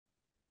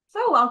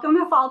Welcome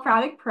to Fall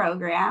Product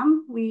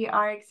Program. We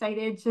are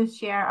excited to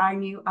share our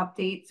new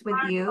updates with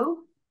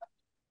you.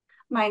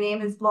 My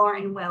name is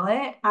Lauren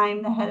Willett.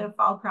 I'm the head of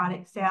Fall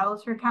Product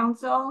Sales for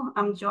Council.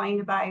 I'm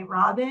joined by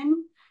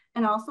Robin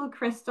and also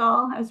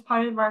Crystal as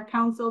part of our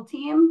Council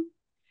team.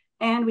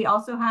 And we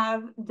also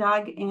have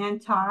Doug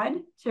and Todd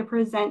to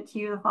present to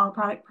you the Fall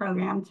Product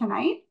Program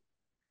tonight.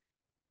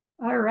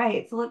 All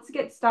right, so let's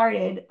get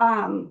started.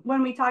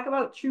 When we talk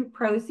about true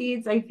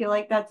proceeds, I feel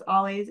like that's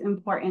always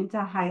important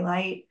to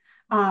highlight.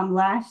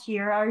 Last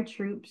year, our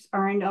troops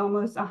earned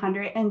almost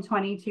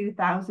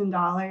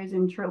 $122,000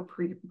 in troop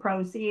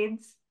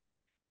proceeds.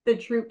 The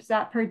troops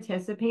that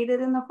participated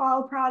in the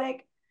fall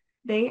product,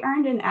 they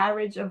earned an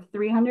average of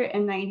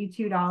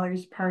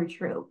 $392 per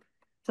troop.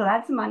 So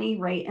that's money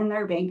right in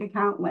their bank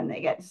account when they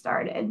get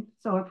started.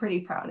 So we're pretty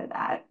proud of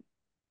that.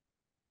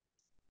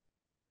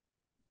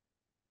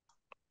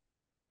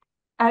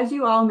 As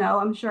you all know,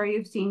 I'm sure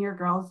you've seen your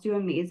girls do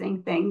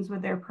amazing things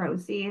with their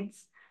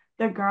proceeds.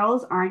 The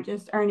girls aren't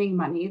just earning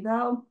money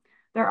though.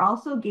 They're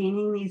also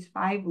gaining these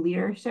 5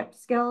 leadership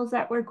skills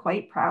that we're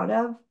quite proud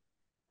of.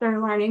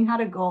 They're learning how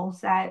to goal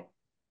set.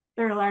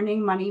 They're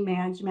learning money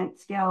management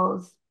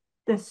skills,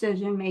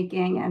 decision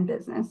making, and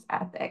business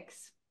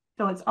ethics.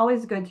 So it's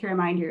always good to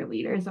remind your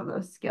leaders of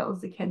those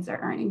skills the kids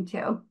are earning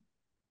too.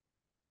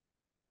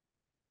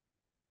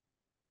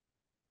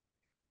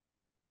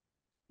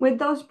 With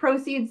those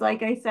proceeds,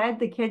 like I said,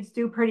 the kids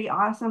do pretty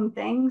awesome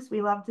things.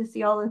 We love to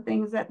see all the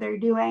things that they're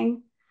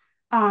doing.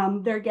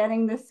 They're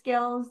getting the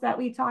skills that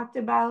we talked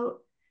about.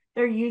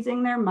 They're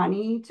using their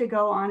money to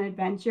go on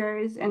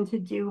adventures and to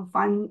do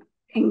fun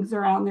things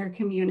around their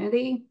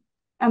community.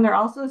 And they're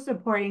also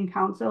supporting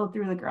council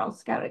through the Girl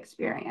Scout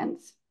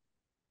experience.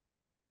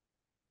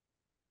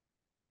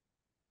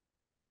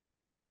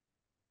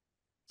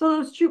 So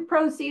those troop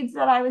proceeds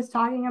that I was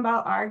talking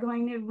about are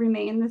going to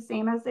remain the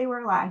same as they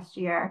were last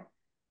year.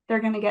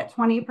 They're going to get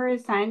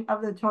 20%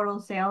 of the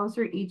total sales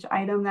for each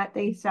item that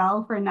they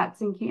sell for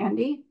nuts and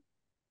candy.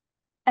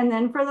 And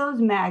then for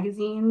those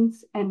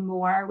magazines and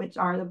more, which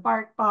are the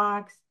bark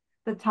box,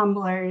 the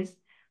tumblers,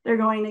 they're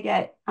going to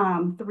get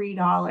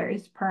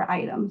 $3 per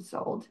item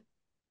sold.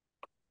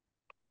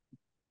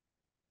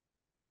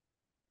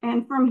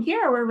 And from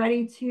here, we're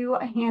ready to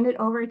hand it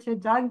over to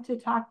Doug to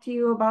talk to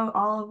you about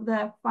all of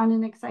the fun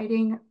and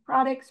exciting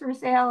products for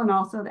sale and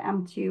also the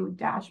M2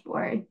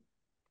 dashboard.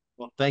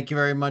 Well, thank you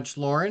very much,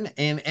 Lauren.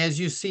 And as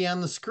you see on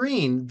the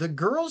screen, the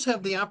girls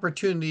have the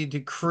opportunity to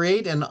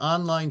create an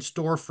online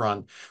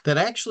storefront that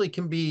actually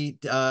can be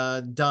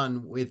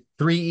done with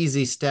 3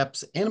 easy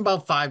steps in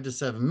about 5 to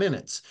 7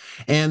 minutes.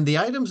 And the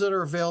items that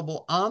are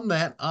available on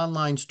that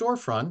online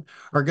storefront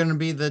are going to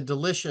be the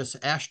delicious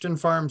Ashton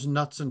Farms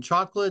nuts and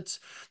chocolates.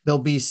 There'll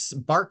be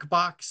bark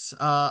box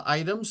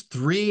items,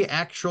 3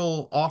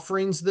 actual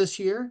offerings this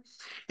year.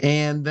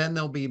 And then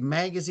there'll be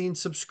magazine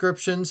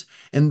subscriptions,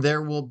 and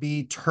there will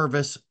be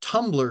Tervis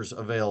tumblers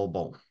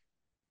available.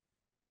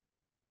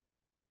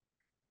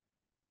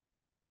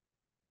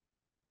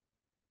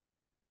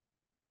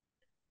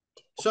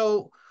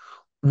 So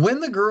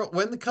when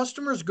the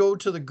customers go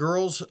to the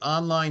girls'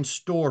 online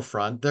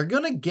storefront, they're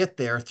going to get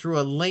there through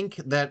a link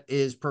that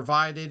is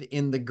provided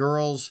in the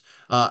girls'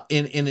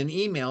 in an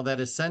email that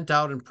is sent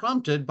out and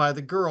prompted by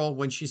the girl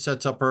when she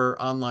sets up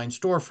her online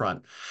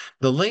storefront.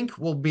 The link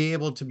will be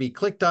able to be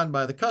clicked on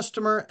by the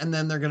customer, and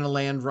then they're going to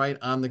land right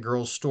on the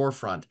girls'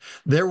 storefront.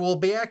 There will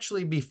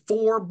actually be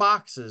 4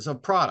 boxes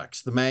of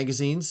products: the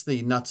magazines,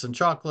 the nuts and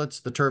chocolates,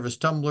 the Tervis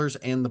tumblers,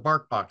 and the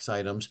bark box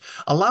items,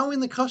 allowing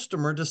the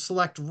customer to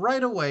select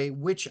right away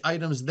which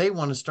items they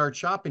want to start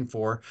shopping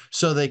for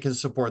so they can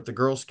support the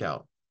Girl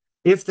Scout.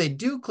 If they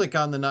do click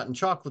on the nut and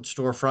chocolate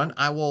storefront,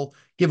 I will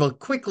give a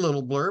quick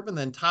little blurb and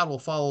then Todd will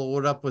follow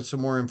it up with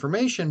some more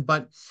information.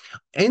 But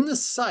in the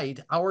site,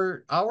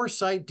 our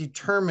site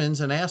determines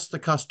and asks the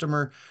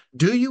customer,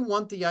 do you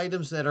want the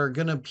items that are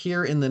going to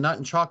appear in the nut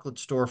and chocolate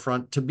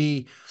storefront to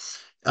be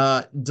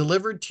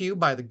delivered to you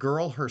by the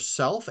girl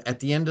herself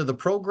at the end of the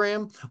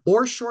program,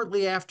 or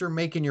shortly after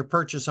making your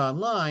purchase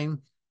online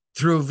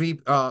through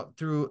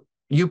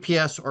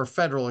UPS or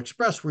Federal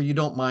Express, where you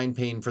don't mind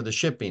paying for the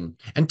shipping.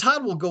 And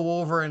Todd will go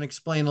over and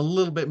explain a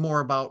little bit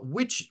more about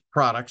which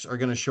products are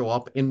going to show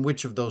up in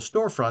which of those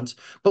storefronts,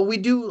 but we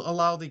do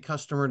allow the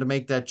customer to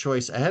make that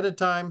choice ahead of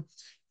time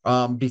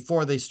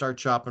before they start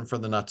shopping for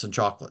the nuts and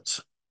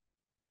chocolates.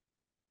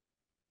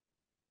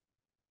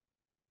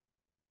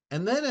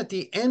 And then at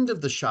the end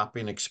of the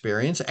shopping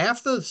experience,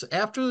 after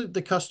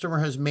the customer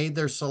has made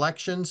their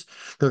selections,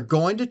 they're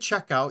going to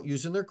check out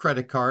using their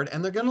credit card,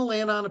 and they're going to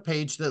land on a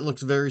page that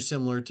looks very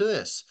similar to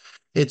this.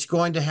 It's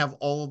going to have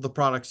all of the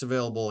products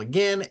available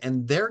again,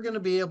 and they're going to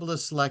be able to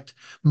select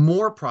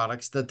more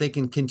products that they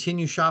can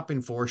continue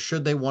shopping for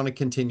should they want to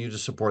continue to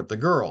support the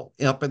girl.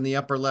 Up in the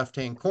upper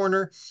left-hand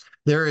corner,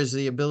 there is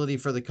the ability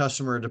for the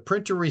customer to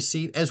print a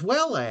receipt, as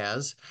well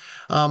as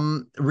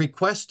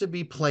request to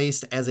be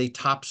placed as a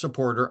top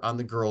supporter on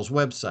the girls'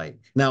 website.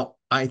 Now,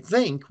 I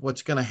think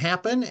what's going to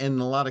happen, and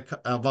a lot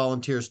of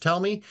volunteers tell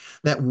me,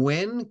 that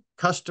when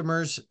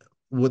customers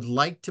would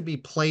like to be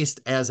placed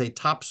as a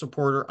top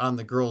supporter on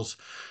the girls'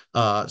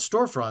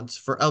 storefronts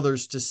for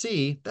others to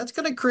see, that's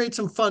going to create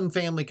some fun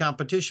family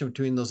competition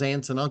between those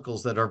aunts and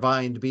uncles that are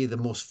vying to be the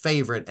most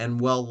favorite and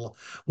well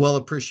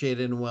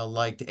appreciated and well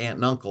liked aunt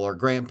and uncle, or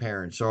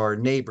grandparents, or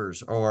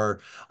neighbors,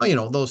 or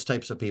those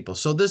types of people.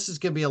 So this is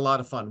going to be a lot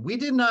of fun. We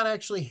did not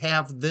actually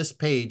have this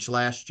page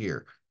last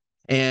year.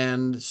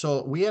 And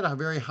so we had a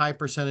very high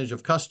percentage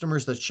of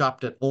customers that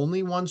shopped at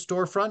only one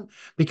storefront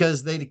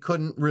because they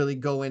couldn't really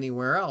go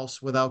anywhere else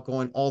without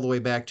going all the way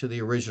back to the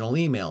original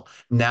email.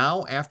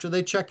 Now, after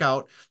they check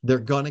out, they're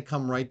going to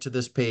come right to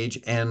this page.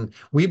 And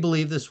we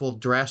believe this will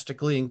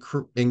drastically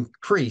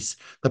increase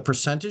the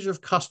percentage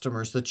of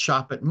customers that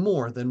shop at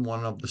more than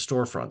one of the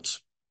storefronts.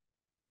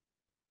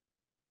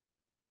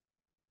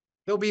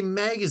 There'll be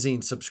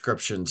magazine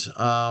subscriptions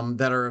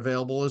that are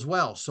available as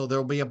well. So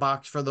there'll be a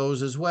box for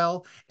those as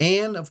well.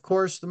 And of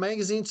course, the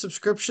magazine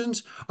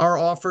subscriptions are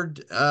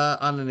offered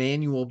on an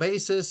annual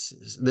basis.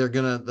 They're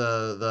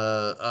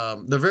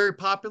very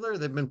popular.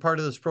 They've been part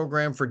of this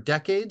program for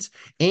decades,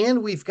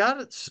 and we've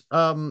got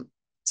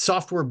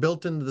software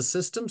built into the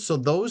system. So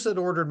those that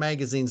ordered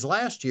magazines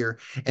last year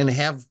and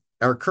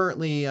are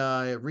currently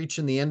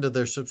reaching the end of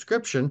their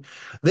subscription,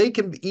 they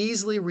can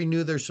easily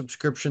renew their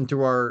subscription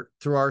through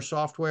our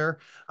software,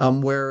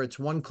 where it's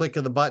one click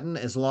of the button.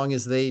 As long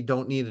as they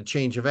don't need a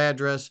change of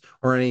address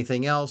or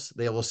anything else,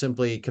 they will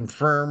simply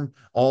confirm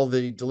all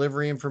the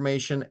delivery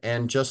information,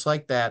 and just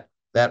like that,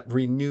 that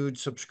renewed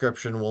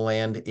subscription will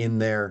land in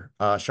their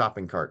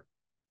shopping cart.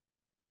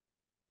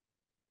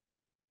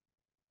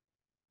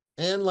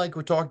 And like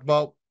we talked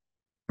about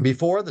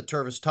before, the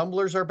Tervis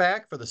tumblers are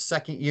back for the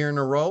second year in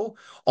a row,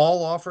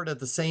 all offered at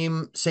the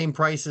same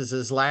prices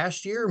as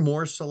last year.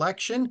 More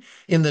selection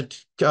in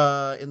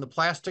the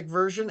plastic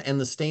version and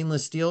the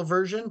stainless steel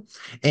version,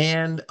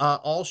 and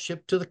all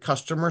shipped to the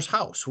customer's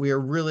house. We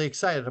are really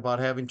excited about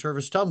having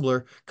Tervis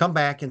tumbler come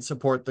back and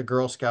support the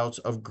Girl Scouts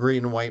of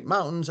Green and White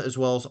Mountains, as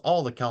well as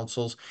all the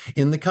councils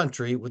in the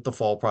country with the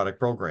fall product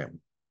program.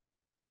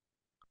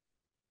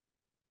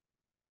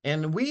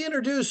 And we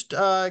introduced through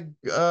our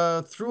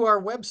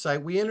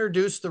website, we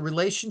introduced the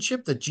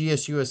relationship that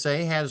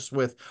GSUSA has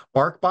with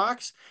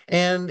BarkBox,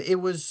 and it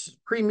was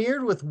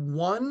premiered with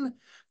one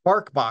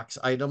BarkBox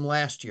item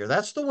last year.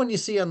 That's the one you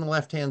see on the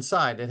left-hand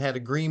side. It had a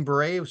green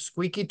beret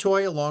squeaky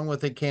toy along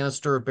with a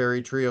canister of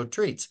Berry Trio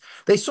treats.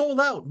 They sold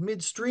out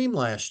midstream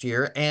last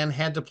year and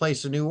had to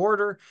place a new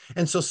order.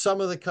 And so some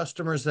of the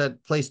customers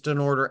that placed an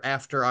order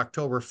after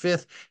October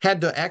 5th had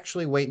to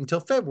actually wait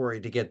until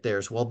February to get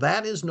theirs. Well,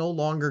 that is no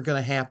longer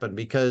going to happen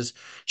because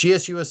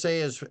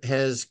GSUSA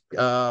has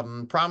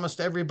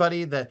promised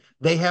everybody that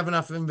they have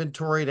enough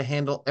inventory to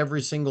handle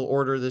every single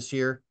order this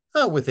year.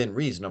 Within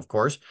reason, of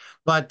course,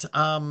 but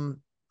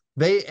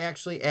they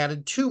actually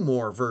added two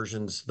more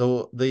versions.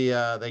 Though they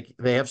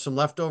have some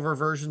leftover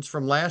versions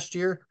from last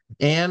year,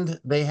 and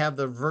they have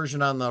the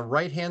version on the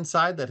right-hand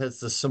side that has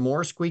the some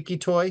more squeaky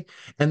toy,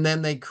 and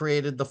then they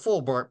created the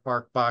full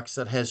bark box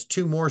that has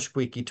two more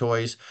squeaky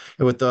toys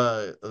with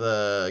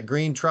the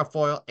green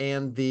trefoil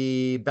and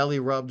the belly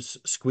rubs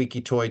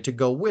squeaky toy to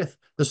go with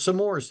the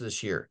s'mores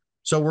this year.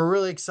 So we're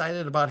really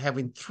excited about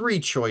having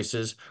three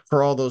choices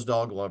for all those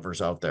dog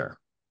lovers out there.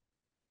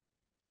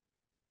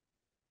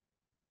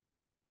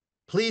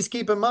 Please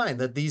keep in mind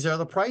that these are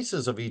the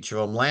prices of each of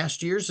them.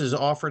 Last year's is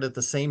offered at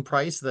the same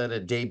price that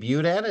it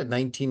debuted at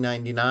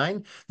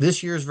 $19.99.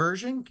 This year's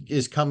version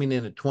is coming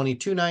in at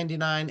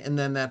 $22.99, and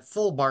then that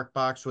full bark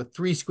box with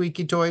three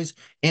squeaky toys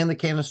and the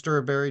canister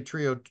of Berry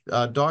Trio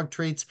dog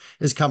treats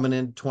is coming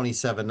in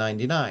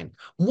 $27.99.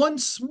 One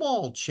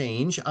small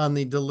change on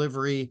the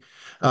delivery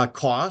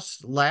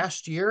cost.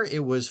 Last year, it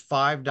was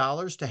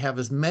 $5 to have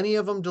as many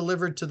of them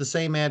delivered to the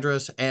same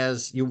address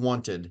as you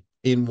wanted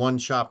in one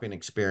shopping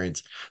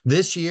experience.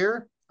 This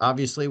year,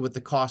 obviously, with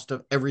the cost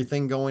of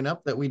everything going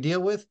up that we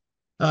deal with,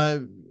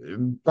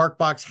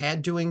 BarkBox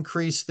had to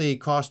increase the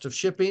cost of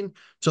shipping.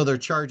 So they're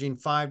charging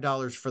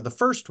 $5 for the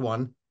first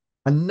one,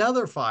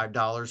 another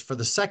 $5 for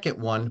the second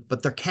one,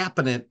 but they're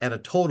capping it at a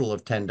total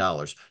of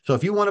 $10. So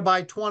if you want to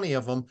buy 20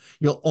 of them,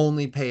 you'll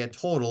only pay a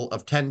total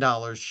of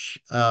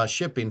 $10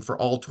 shipping for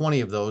all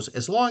 20 of those,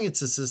 as long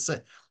as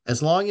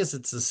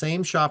it's the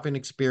same shopping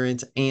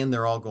experience and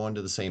they're all going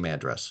to the same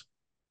address.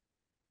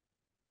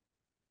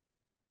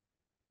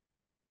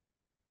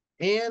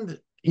 And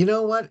you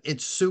know what?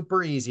 It's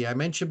super easy. I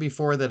mentioned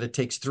before that it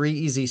takes 3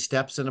 easy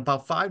steps and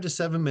about 5 to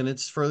 7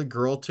 minutes for the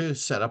girl to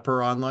set up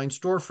her online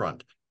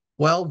storefront.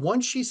 Well,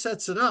 once she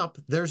sets it up,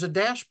 there's a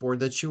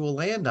dashboard that she will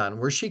land on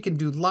where she can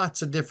do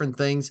lots of different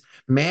things,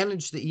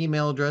 manage the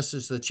email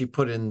addresses that she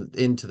put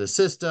into the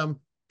system,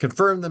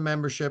 confirm the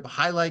membership,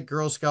 highlight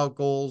Girl Scout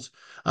goals,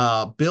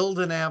 build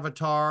an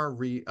avatar,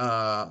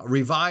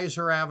 revise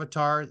her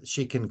avatar.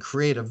 She can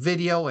create a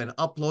video and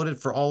upload it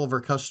for all of her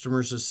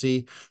customers to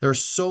see. There are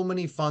so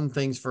many fun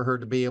things for her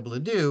to be able to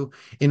do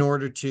in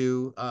order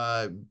to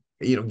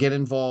get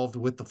involved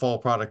with the fall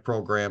product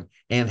program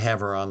and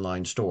have her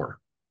online store.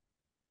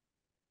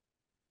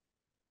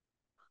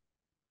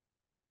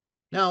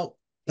 Now,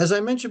 As I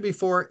mentioned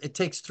before, it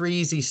takes 3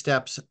 easy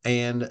steps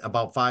and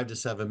about 5 to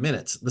 7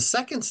 minutes. The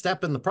second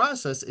step in the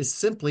process is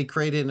simply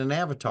creating an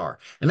avatar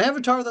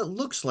that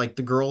looks like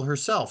the girl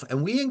herself.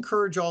 And we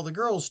encourage all the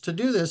girls to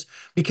do this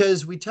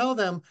because we tell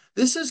them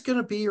this is going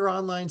to be your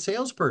online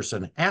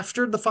salesperson.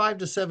 After the 5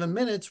 to 7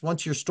 minutes,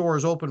 once your store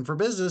is open for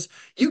business,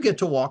 you get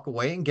to walk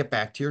away and get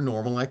back to your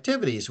normal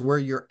activities where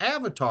your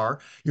avatar,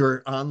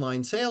 your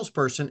online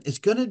salesperson, is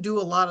going to do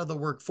a lot of the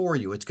work for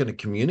you. It's going to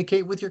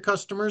communicate with your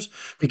customers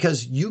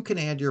because you can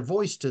add your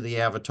voice to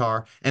the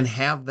avatar and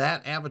have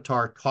that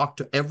avatar talk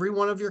to every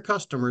one of your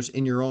customers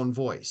in your own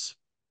voice.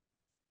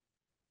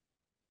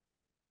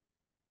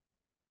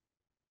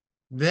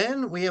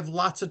 Then we have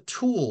lots of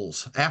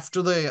tools.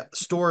 After the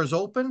store is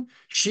open,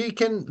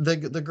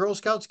 the Girl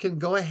Scouts can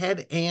go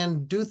ahead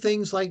and do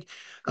things like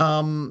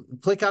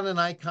click on an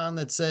icon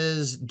that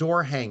says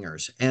door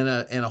hangers, and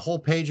a whole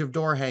page of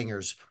door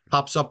hangers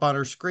pops up on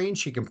her screen.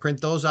 She can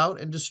print those out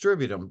and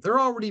distribute them. They're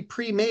already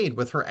pre-made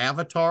with her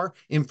avatar,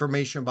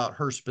 information about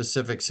her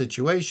specific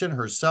situation,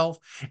 herself,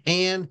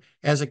 and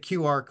as a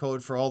QR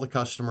code for all the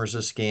customers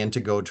to scan to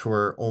go to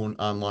her own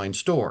online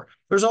store.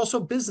 There's also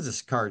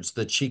business cards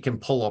that she can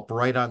pull up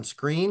right on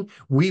screen.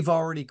 We've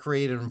already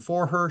created them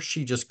for her.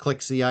 She just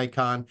clicks the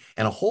icon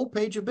and a whole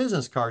page of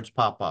business cards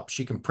pop up.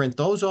 She can print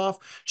those off.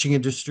 She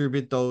can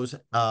distribute those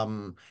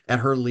at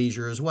her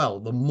leisure as well.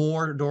 The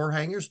more door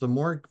hangers, the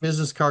more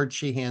business cards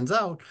she hands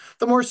out,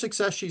 the more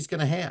success she's going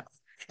to have.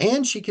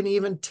 And she can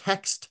even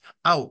text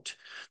out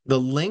the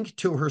link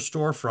to her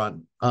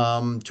storefront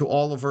to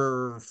all of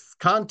her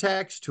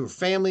contacts, to her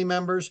family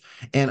members.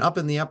 And up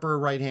in the upper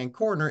right-hand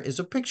corner is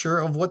a picture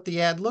of what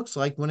the ad looks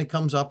like when it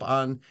comes up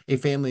on a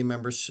family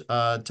member's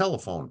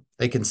telephone.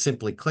 They can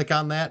simply click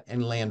on that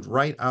and land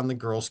right on the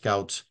Girl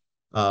Scouts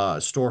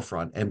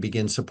storefront and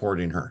begin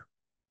supporting her.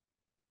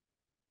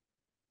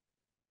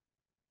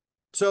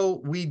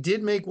 So we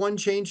did make one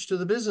change to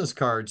the business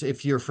cards.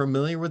 If you're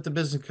familiar with the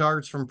business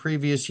cards from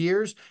previous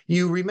years,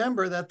 you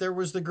remember that there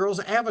was the girl's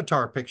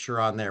avatar picture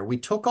on there. We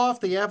took off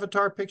the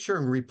avatar picture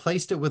and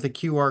replaced it with a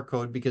QR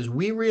code because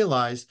we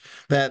realized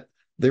that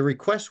the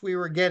request we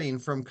were getting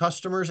from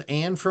customers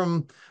and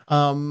from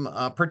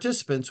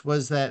participants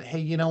was that, hey,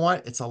 you know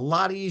what? It's a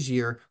lot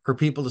easier for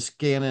people to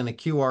scan in a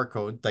QR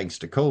code, thanks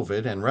to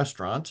COVID and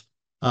restaurants,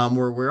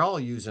 where we're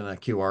all using a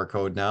QR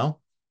code now.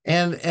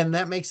 And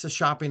that makes the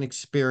shopping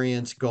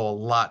experience go a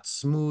lot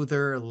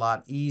smoother, a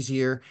lot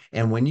easier.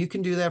 And when you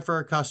can do that for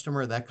a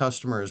customer, that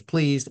customer is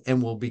pleased and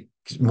will be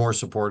more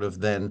supportive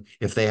than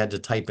if they had to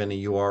type in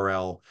a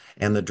URL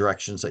and the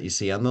directions that you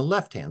see on the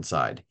left-hand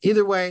side.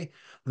 Either way,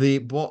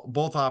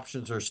 both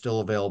options are still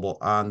available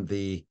on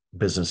the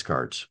business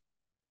cards.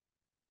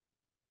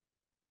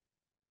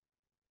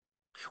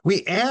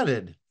 We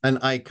added an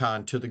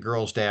icon to the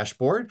girl's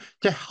dashboard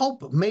to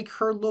help make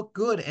her look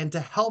good and to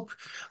help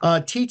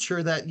teach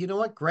her that, you know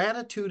what,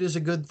 gratitude is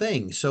a good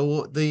thing.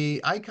 So the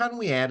icon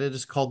we added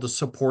is called the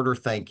supporter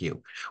thank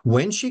you.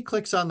 When she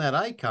clicks on that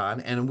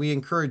icon, and we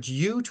encourage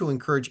you to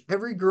encourage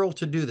every girl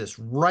to do this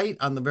right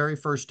on the very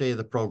first day of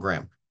the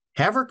program,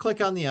 have her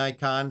click on the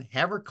icon,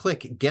 have her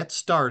click get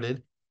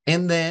started,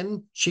 and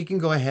then she can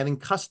go ahead and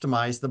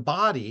customize the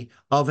body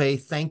of a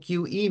thank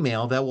you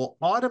email that will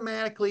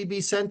automatically be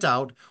sent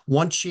out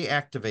once she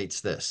activates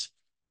this.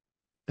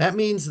 That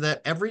means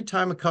that every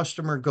time a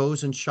customer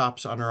goes and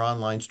shops on her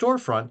online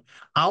storefront,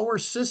 our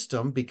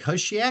system,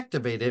 because she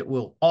activated it,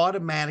 will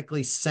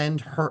automatically send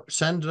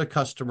the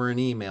customer an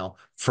email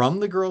from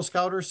the Girl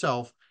Scout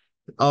herself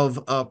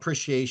of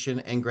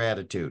appreciation and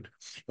gratitude.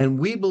 And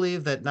we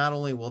believe that not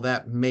only will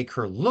that make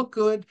her look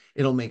good,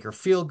 it'll make her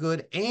feel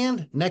good.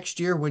 And next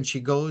year, when she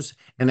goes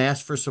and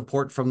asks for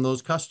support from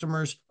those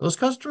customers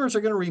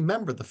are going to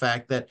remember the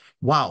fact that,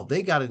 wow,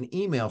 they got an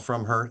email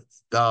from her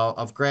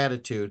of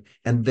gratitude,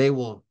 and they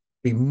will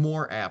be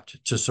more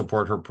apt to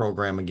support her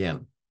program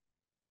again.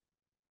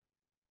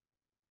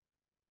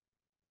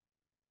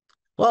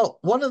 Well,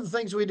 one of the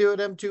things we do at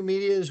M2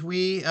 Media is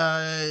we,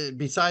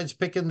 besides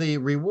picking the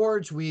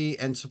rewards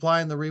and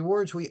supplying the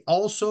rewards, we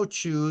also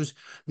choose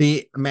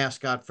the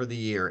mascot for the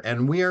year.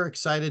 And we are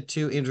excited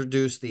to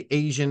introduce the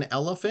Asian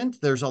elephant.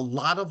 There's a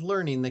lot of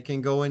learning that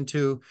can go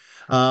into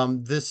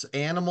this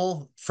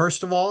animal.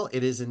 First of all,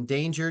 it is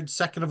endangered.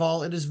 Second of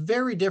all, it is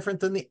very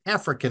different than the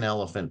African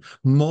elephant.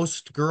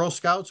 Most Girl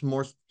Scouts,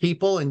 most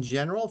people in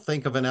general,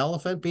 think of an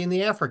elephant being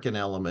the African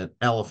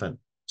elephant.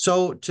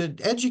 So to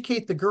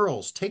educate the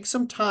girls, take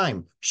some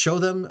time, show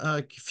them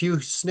a few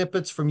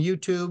snippets from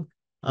YouTube,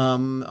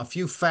 a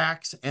few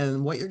facts,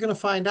 and what you're going to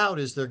find out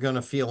is they're going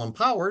to feel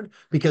empowered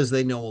because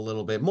they know a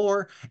little bit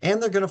more, and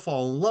they're going to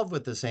fall in love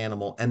with this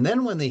animal. And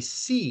then when they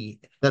see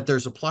that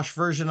there's a plush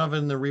version of it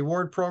in the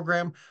reward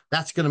program,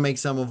 that's going to make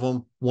some of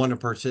them want to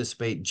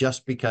participate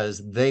just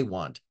because they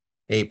want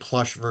a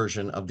plush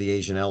version of the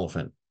Asian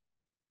elephant.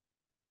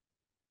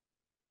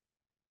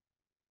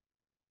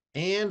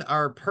 And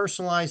our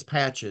personalized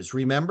patches.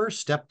 Remember,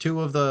 step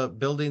 2 of the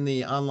building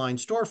the online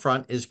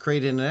storefront is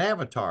creating an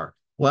avatar.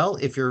 Well,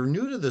 if you're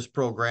new to this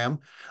program,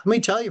 let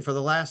me tell you, for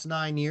the last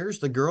 9 years,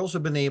 the girls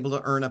have been able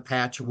to earn a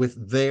patch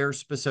with their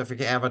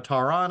specific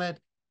avatar on it,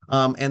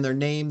 and their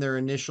name, their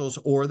initials,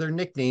 or their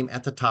nickname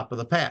at the top of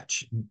the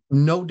patch.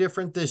 No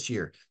different this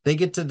year. They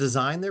get to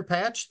design their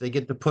patch. They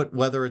get to put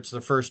whether it's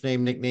the first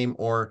name, nickname,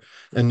 or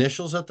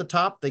initials at the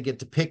top. They get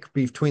to pick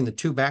between the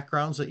two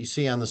backgrounds that you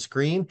see on the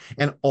screen.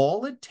 And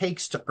all it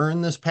takes to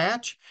earn this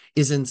patch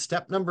is in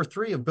step number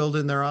 3 of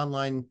building their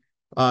online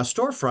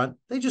storefront.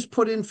 They just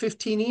put in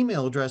 15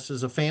 email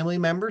addresses of family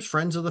members,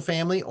 friends of the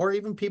family, or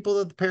even people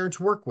that the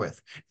parents work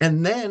with.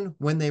 And then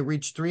when they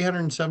reach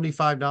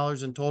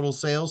 $375 in total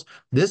sales,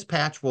 this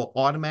patch will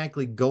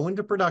automatically go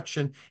into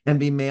production and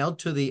be mailed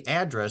to the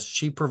address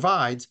she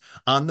provides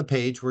on the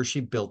page where she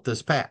built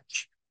this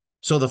patch.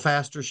 So the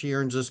faster she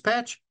earns this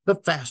patch, the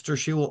faster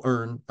she will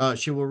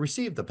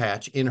receive the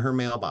patch in her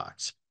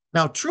mailbox.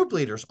 Now, troop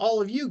leaders,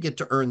 all of you get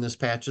to earn this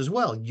patch as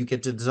well. You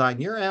get to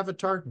design your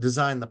avatar,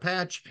 design the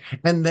patch,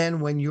 and then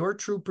when your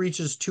troop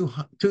reaches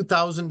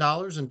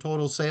 $2,000 in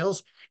total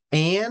sales,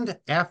 and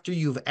after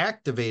you've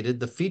activated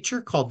the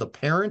feature called the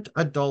Parent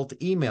Adult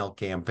Email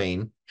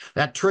Campaign,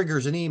 that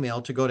triggers an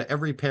email to go to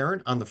every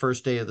parent on the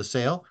first day of the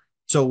sale.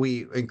 So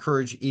we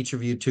encourage each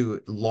of you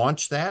to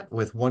launch that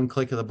with one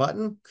click of the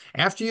button.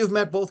 After you've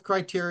met both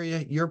criteria,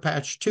 your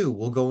patch 2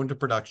 will go into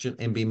production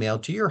and be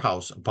mailed to your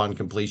house upon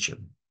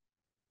completion.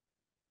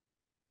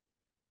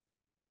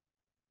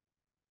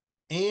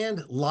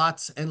 And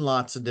lots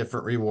of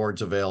different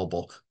rewards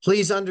available.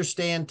 Please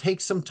understand,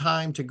 take some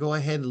time to go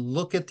ahead and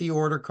look at the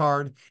order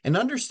card and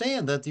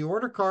understand that the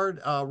order card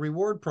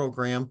reward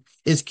program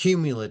is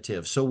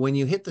cumulative. So when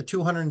you hit the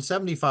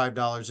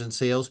 $275 in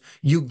sales,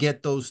 you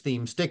get those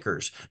theme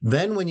stickers.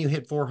 Then when you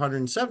hit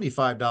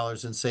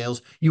 $475 in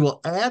sales, you will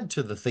add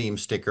to the theme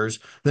stickers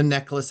the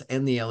necklace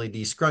and the LED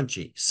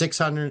scrunchie.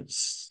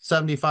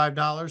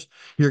 $675,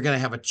 you're going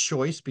to have a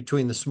choice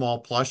between the small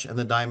plush and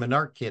the diamond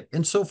art kit,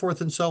 and so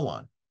forth and so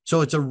on.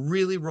 So it's a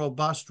really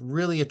robust,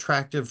 really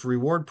attractive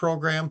reward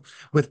program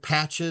with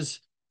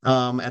patches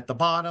at the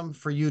bottom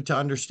for you to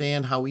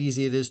understand how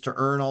easy it is to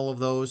earn all of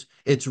those.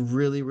 It's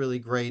really, really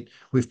great.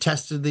 We've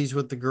tested these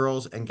with the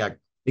girls and got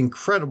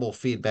incredible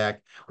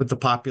feedback with the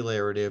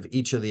popularity of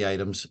each of the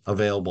items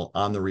available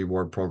on the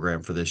reward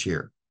program for this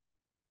year.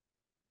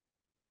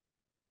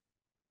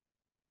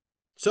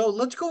 So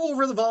let's go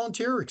over the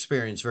volunteer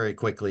experience very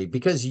quickly,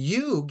 because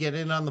you get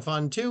in on the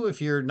fun too.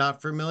 If you're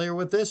not familiar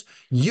with this,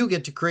 you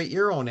get to create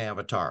your own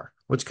avatar.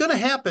 What's going to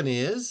happen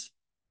is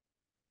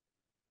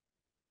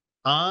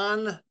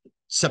on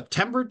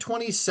September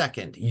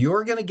 22nd,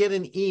 you're going to get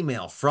an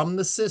email from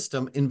the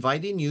system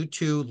inviting you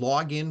to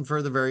log in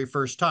for the very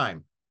first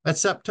time. That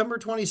September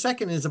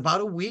 22nd is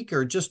about a week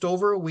or just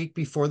over a week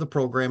before the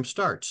program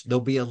starts.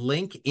 There'll be a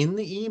link in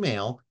the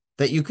email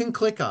that you can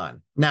click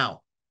on.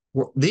 Now,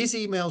 these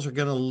emails are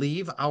going to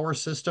leave our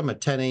system at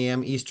 10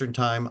 a.m. Eastern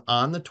Time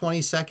on the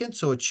 22nd,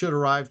 so it should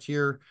arrive to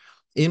your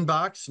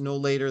inbox no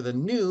later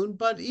than noon.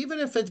 But even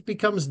if it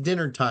becomes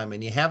dinner time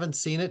and you haven't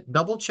seen it,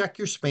 double check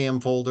your spam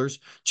folders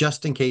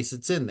just in case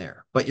it's in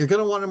there. But you're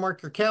going to want to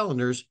mark your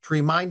calendars to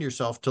remind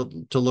yourself to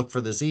look for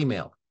this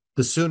email.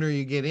 The sooner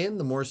you get in,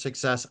 the more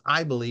success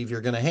I believe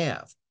you're going to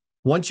have.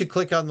 Once you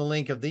click on the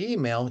link of the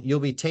email, you'll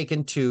be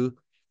taken to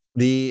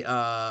the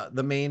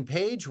main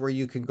page where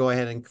you can go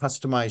ahead and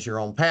customize your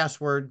own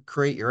password,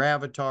 create your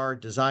avatar,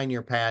 design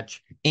your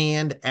patch,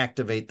 and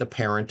activate the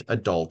parent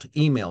adult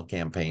email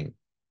campaign.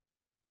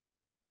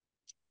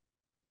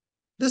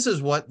 This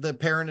is what the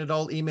parent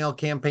adult email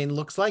campaign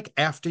looks like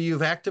after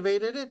you've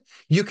activated it.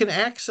 You can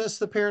access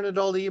the parent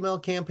adult email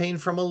campaign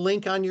from a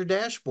link on your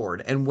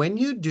dashboard. And when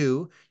you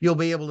do, you'll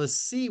be able to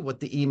see what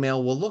the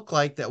email will look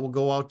like that will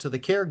go out to the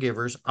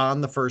caregivers on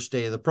the first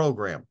day of the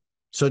program.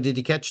 So did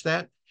you catch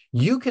that?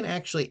 You can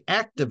actually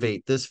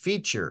activate this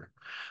feature,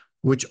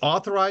 which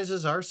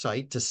authorizes our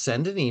site to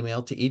send an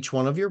email to each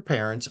one of your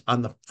parents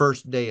on the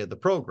first day of the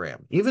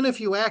program. Even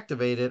if you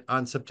activate it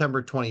on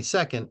September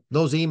 22nd,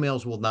 those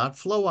emails will not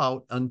flow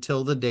out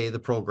until the day the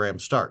program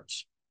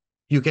starts.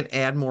 You can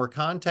add more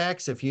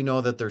contacts if you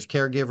know that there's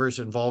caregivers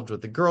involved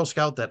with the Girl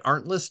Scout that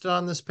aren't listed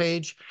on this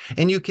page.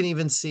 And you can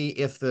even see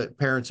if the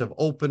parents have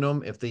opened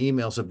them, if the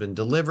emails have been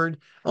delivered,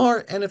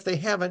 and if they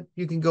haven't,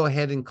 you can go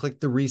ahead and click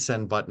the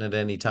resend button at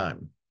any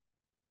time.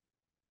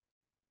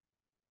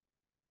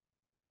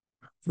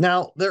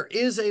 Now, there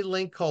is a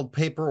link called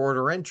paper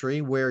order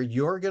entry where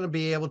you're going to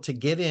be able to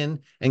get in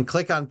and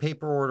click on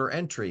paper order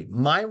entry.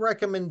 My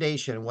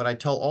recommendation, what I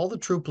tell all the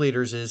troop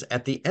leaders is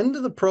at the end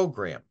of the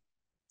program,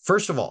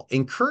 first of all,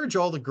 encourage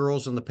all the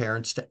girls and the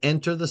parents to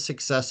enter the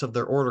success of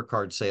their order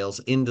card sales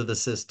into the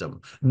system.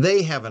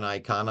 They have an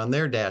icon on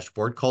their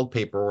dashboard called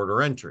paper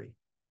order entry.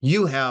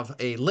 You have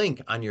a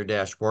link on your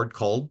dashboard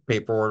called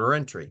paper order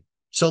entry.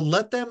 So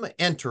let them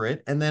enter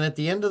it, and then at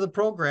the end of the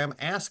program,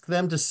 ask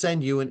them to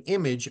send you an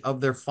image of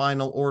their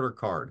final order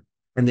card.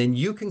 And then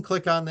you can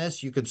click on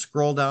this. You can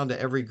scroll down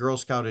to every Girl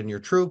Scout in your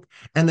troop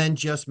and then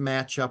just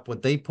match up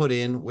what they put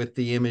in with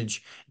the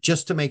image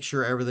just to make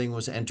sure everything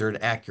was entered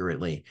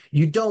accurately.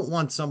 You don't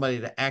want somebody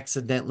to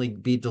accidentally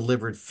be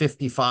delivered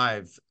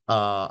 55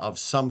 of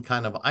some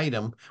kind of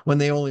item when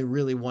they only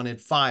really wanted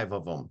 5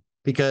 of them,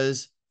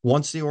 because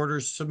once the order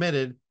is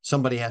submitted,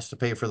 somebody has to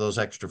pay for those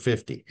extra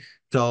 50.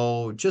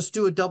 So just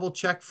do a double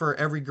check for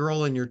every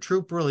girl in your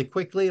troop really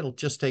quickly. It'll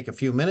just take a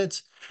few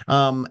minutes.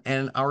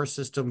 And our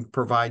system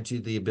provides you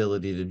the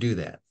ability to do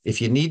that.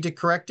 If you need to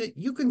correct it,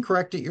 you can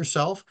correct it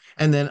yourself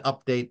and then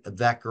update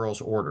that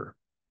girl's order.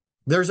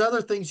 There's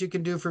other things you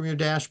can do from your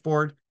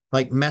dashboard,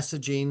 like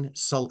messaging,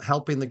 so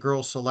helping the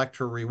girl select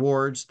her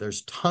rewards.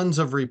 There's tons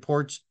of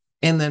reports,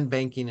 and then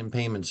banking and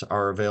payments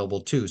are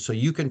available too. So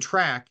you can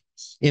track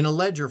in a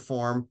ledger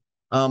form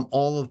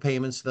all of the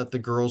payments that the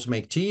girls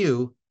make to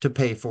you to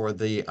pay for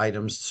the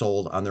items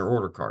sold on their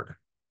order card.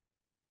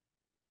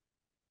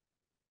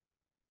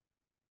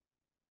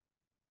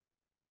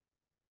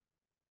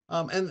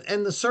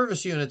 And the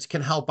service units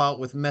can help out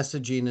with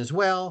messaging as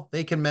well.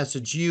 They can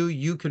message you.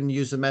 You can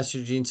use the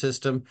messaging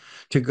system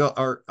to go,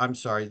 or I'm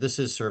sorry, this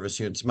is service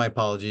units. My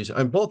apologies.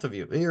 And both of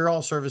you, you're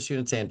all service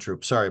units and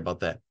troops. Sorry about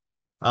that.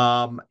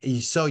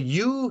 So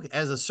you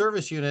as a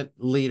service unit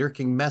leader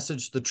can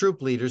message the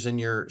troop leaders in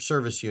your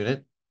service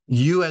unit.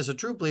 You as a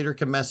troop leader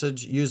can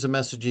use the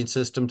messaging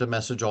system to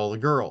message all the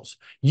girls.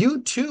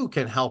 You too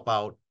can help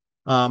out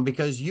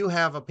because you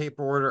have a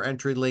paper order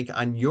entry link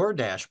on your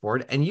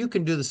dashboard, and you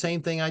can do the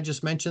same thing I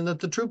just mentioned that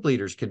the troop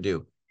leaders can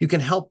do. You can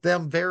help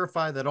them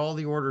verify that all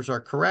the orders are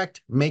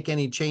correct, make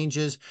any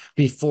changes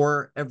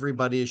before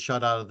everybody is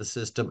shut out of the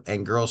system,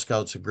 and Girl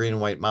Scouts of Green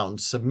and White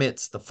Mountains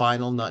submits the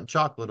final nut and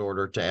chocolate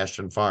order to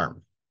Ashton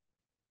Farm.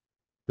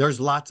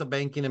 There's lots of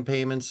banking and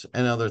payments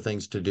and other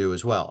things to do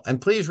as well. And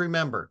please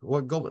remember,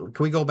 can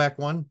we go back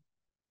one?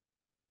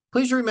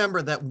 Please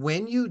remember that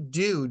when you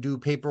do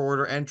paper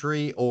order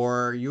entry,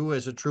 or you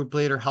as a troop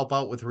leader help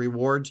out with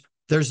rewards,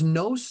 there's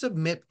no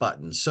submit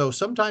button. So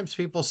sometimes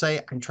people say,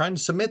 I'm trying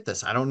to submit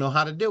this. I don't know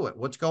how to do it.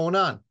 What's going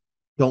on?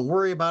 Don't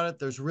worry about it.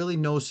 There's really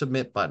no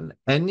submit button.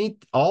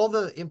 All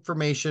the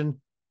information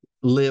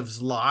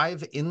lives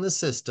live in the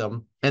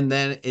system, and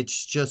then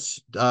it's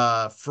just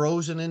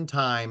frozen in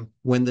time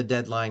when the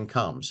deadline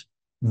comes.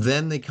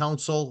 Then the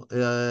council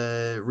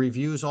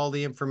reviews all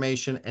the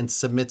information and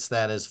submits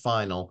that as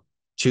final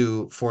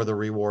for the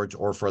rewards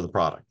or for the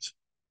products.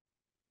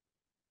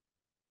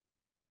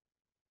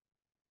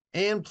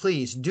 And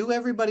please do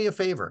everybody a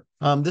favor.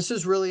 This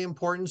is really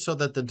important so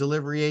that the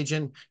delivery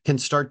agent can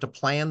start to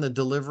plan the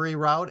delivery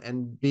route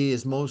and be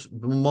as most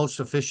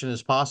efficient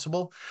as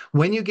possible.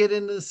 When you get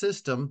into the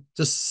system,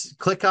 just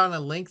click on a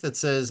link that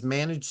says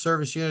Manage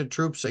Service Unit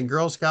Troops and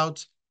Girl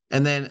Scouts.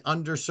 And then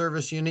under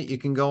Service Unit, you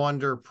can go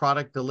under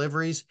Product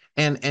Deliveries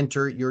and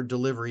enter your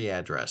delivery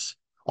address.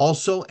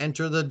 Also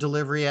enter the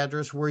delivery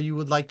address where you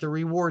would like the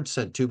reward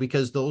sent to,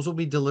 because those will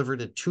be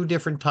delivered at 2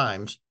 different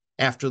times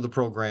after the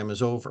program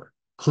is over.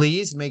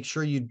 Please make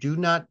sure you do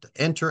not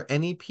enter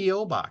any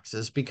PO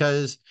boxes,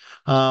 because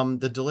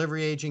the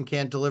delivery agent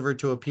can't deliver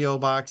to a PO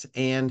box,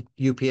 and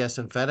UPS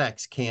and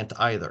FedEx can't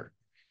either.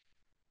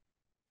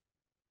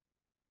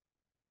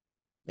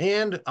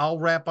 And I'll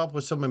wrap up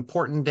with some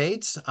important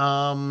dates.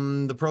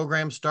 The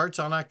program starts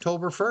on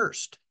October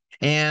 1st.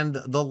 And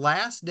the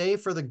last day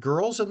for the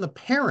girls and the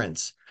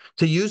parents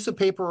to use the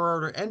paper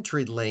order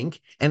entry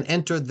link and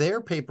enter their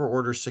paper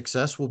order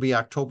success will be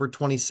October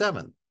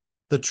 27th.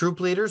 The troop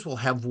leaders will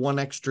have 1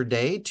 extra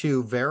day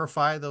to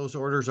verify those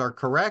orders are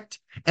correct,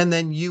 and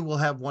then you will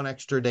have 1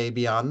 extra day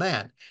beyond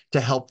that to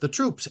help the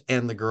troops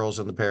and the girls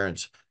and the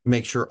parents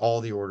make sure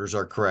all the orders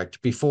are correct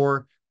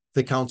before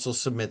the council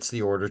submits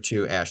the order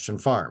to Ashton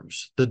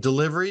Farms. The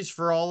deliveries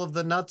for all of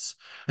the nuts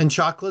and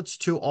chocolates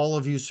to all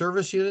of you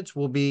service units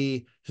will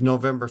be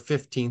November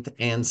 15th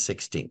and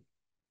 16th.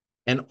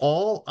 And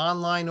all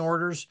online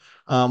orders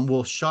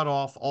will shut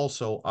off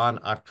also on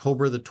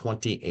October the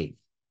 28th.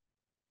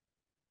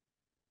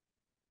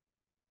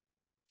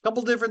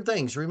 Couple different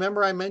things.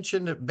 Remember, I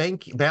mentioned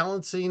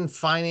balancing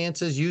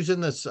finances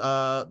using this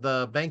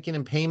the banking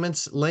and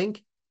payments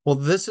link. Well,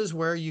 this is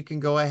where you can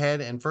go ahead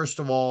and, first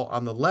of all,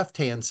 on the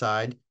left-hand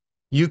side,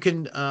 you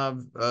can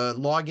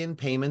log in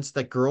payments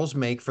that girls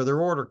make for their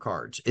order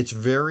cards. It's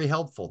very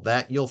helpful.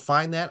 That you'll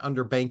find that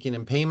under banking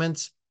and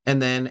payments, and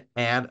then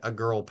add a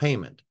girl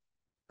payment.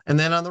 And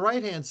then on the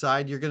right-hand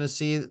side, you're going to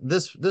see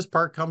this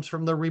part comes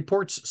from the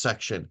reports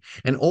section.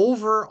 And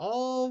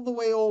all the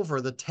way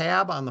over, the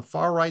tab on the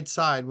far right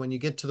side, when you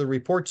get to the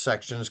reports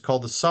section, is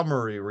called the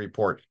summary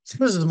report.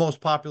 This is the most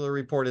popular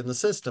report in the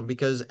system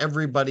because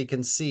everybody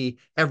can see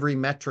every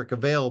metric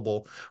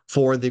available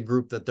for the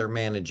group that they're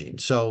managing.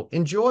 So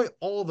enjoy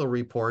all the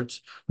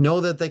reports.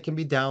 Know that they can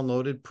be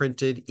downloaded,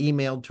 printed,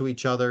 emailed to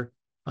each other.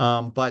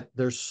 But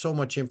there's so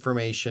much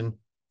information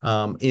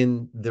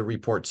in the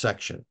report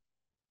section.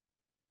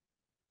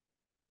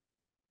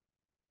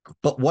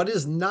 But what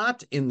is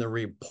not in the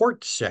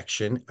report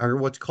section are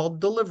what's called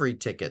delivery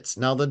tickets.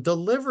 Now, the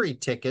delivery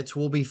tickets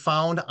will be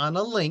found on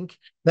a link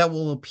that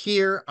will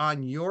appear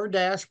on your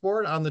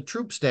dashboard, on the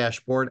Troops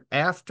dashboard,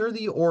 after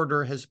the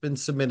order has been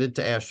submitted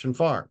to Ashton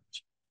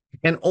Farms,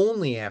 and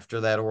only after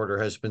that order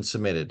has been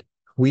submitted.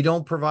 We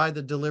don't provide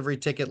the delivery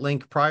ticket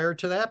link prior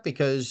to that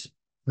because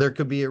there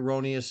could be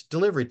erroneous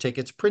delivery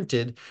tickets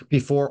printed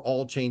before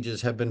all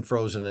changes have been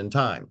frozen in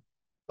time.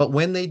 But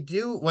when they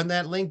do, when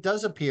that link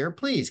does appear,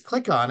 please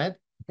click on it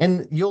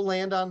and you'll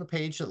land on the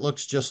page that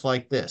looks just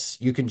like this.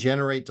 You can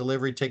generate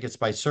delivery tickets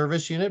by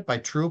service unit, by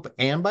troop,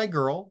 and by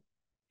girl.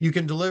 You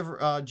can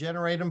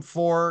generate them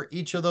for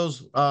each of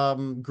those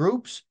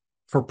groups,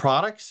 for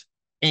products,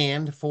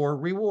 and for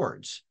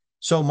rewards.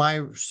 So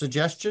my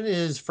suggestion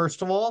is,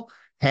 first of all,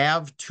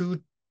 have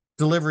 2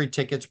 delivery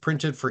tickets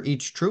printed for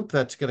each troop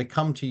that's going to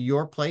come to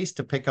your place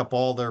to pick up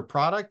all their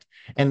product,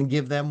 and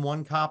give them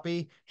 1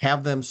 copy,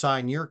 have them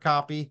sign your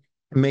copy,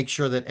 and make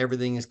sure that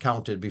everything is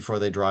counted before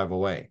they drive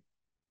away.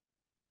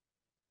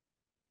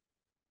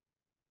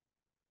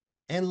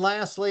 And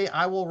lastly,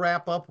 I will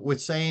wrap up with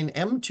saying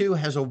M2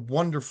 has a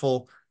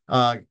wonderful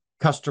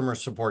customer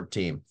support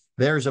team.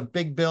 There's a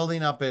big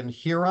building up in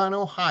Huron,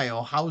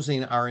 Ohio,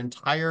 housing our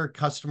entire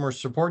customer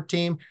support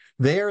team.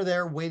 They are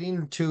there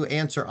waiting to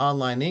answer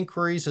online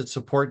inquiries at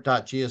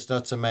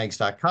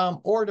support.gsnutsandmags.com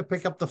or to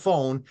pick up the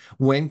phone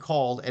when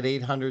called at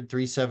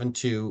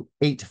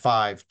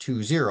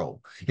 800-372-8520.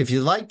 If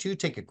you'd like to,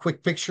 take a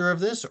quick picture of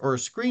this or a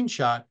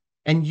screenshot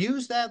and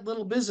use that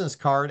little business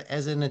card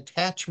as an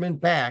attachment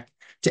back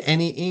to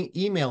any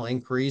email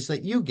inquiries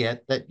that you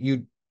get that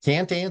you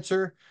can't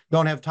answer,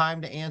 don't have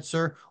time to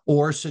answer,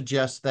 or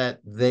suggest that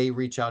they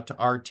reach out to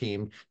our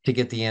team to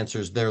get the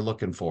answers they're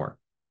looking for.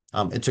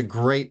 It's a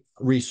great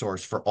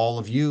resource for all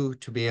of you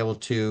to be able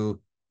to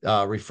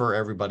refer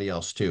everybody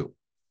else to.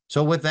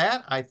 So with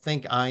that, I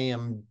think I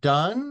am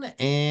done,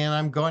 and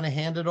I'm going to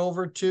hand it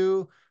over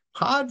to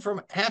Pod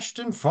from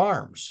Ashton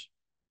Farms.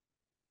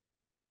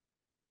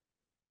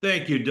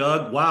 Thank you,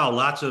 Doug. Wow,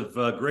 lots of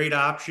great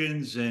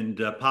options and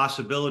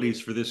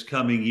possibilities for this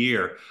coming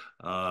year.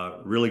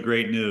 Really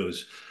great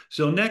news.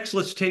 So next,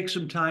 let's take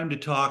some time to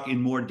talk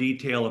in more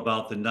detail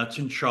about the nuts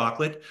and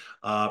chocolate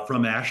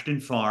from Ashton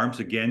Farms.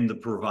 Again, the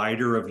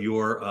provider of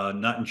your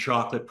nut and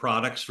chocolate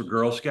products for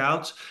Girl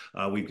Scouts.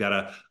 We've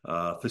got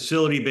a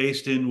facility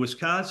based in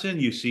Wisconsin.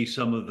 You see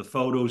some of the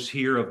photos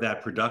here of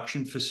that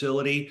production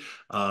facility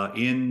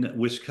in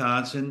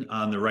Wisconsin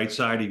on the right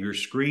side of your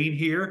screen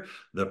here.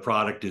 The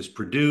product is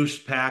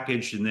produced,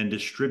 packaged, and then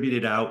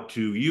distributed out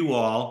to you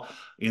all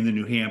in the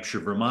New Hampshire,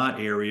 Vermont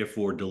area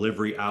for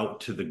delivery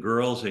out to the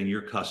girls and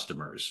your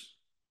customers.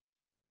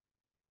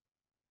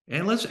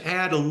 And let's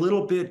add a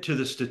little bit to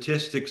the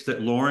statistics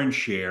that Lauren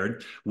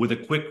shared with a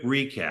quick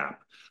recap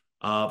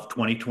of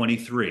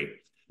 2023.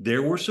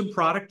 There were some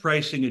product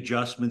pricing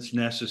adjustments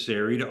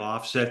necessary to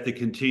offset the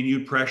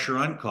continued pressure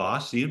on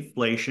costs, the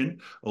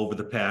inflation over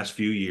the past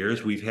few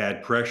years. We've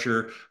had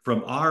pressure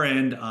from our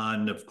end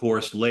on, of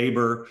course,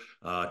 labor,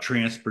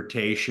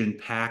 transportation,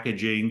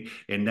 packaging,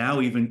 and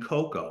now even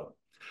cocoa.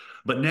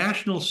 But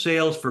national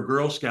sales for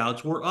Girl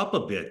Scouts were up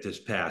a bit this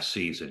past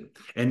season,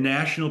 and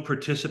national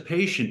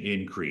participation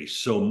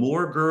increased. So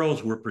more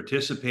girls were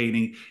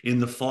participating in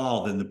the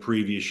fall than the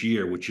previous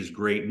year, which is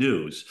great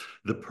news.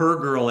 The per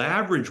girl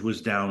average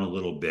was down a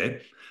little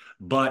bit,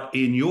 but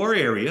in your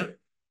area,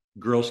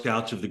 Girl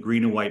Scouts of the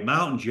Green and White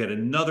Mountains, you had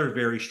another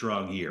very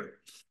strong year.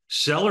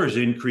 Sellers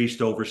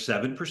increased over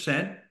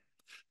 7%,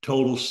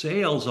 total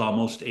sales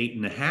almost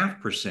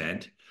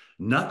 8.5%.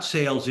 Nut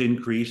sales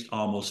increased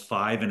almost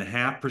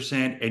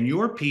 5.5%, and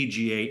your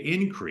PGA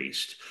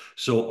increased.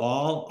 So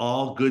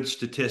all good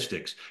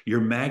statistics.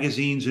 Your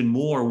magazines and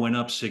more went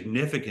up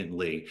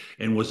significantly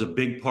and was a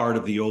big part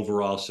of the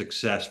overall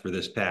success for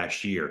this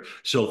past year.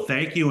 So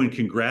thank you and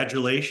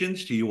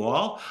congratulations to you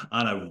all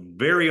on a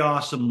very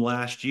awesome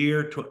last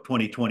year,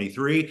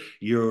 2023.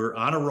 You're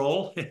on a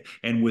roll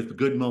and with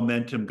good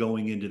momentum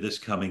going into this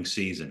coming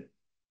season.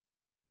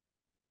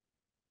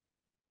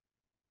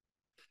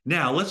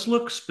 Now, let's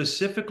look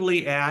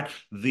specifically at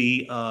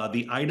the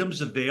items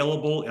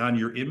available on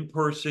your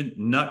in-person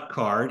nut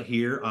card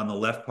here on the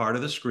left part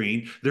of the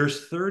screen.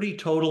 There's 30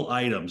 total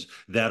items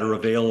that are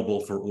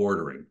available for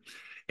ordering.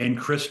 And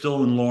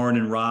Crystal and Lauren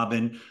and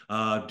Robin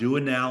do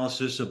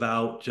analysis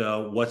about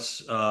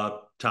what's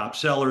top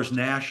sellers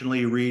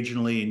nationally,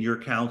 regionally, in your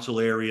council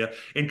area,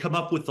 and come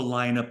up with the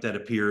lineup that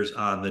appears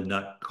on the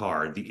nut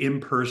card, the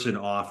in-person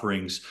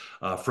offerings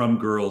from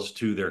girls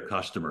to their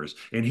customers.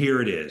 And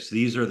here it is.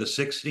 These are the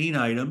 16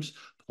 items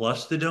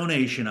plus the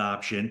donation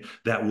option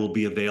that will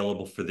be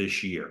available for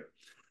this year.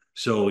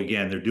 So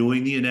again, they're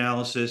doing the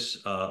analysis,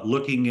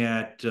 looking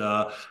at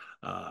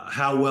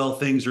how well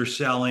things are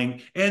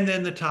selling, and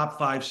then the top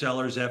 5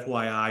 sellers,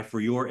 FYI, for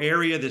your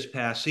area this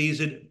past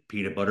season: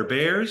 peanut butter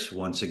bears,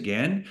 once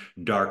again,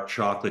 dark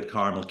chocolate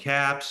caramel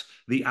caps,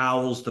 the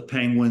owls, the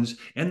penguins,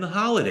 and the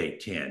holiday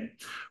tin,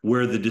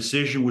 where the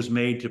decision was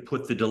made to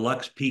put the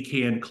deluxe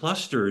pecan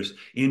clusters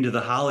into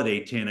the holiday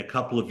tin a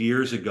couple of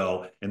years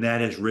ago, and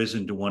that has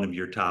risen to one of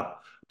your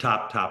top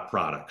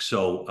products.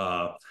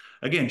 So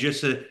again,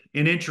 just an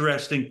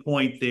interesting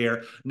point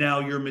there. Now,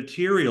 your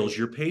materials,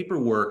 your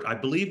paperwork, I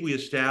believe we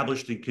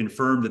established and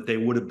confirmed that they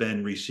would have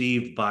been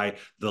received by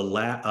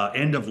the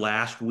end of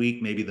last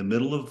week, maybe the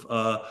middle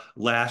of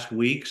last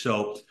week.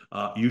 So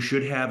you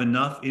should have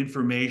enough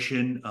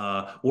information,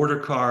 order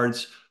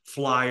cards,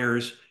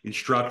 flyers,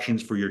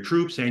 instructions for your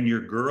troops and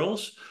your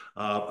girls.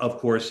 Of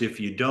course, if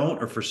you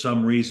don't, or for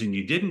some reason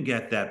you didn't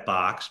get that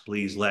box,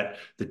 please let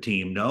the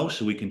team know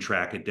so we can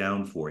track it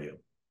down for you.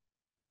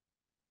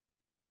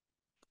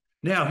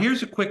 Now,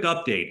 here's a quick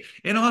update.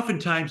 And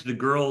oftentimes the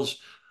girls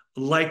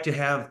like to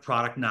have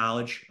product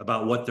knowledge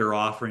about what they're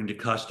offering to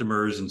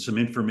customers and some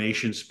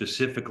information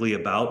specifically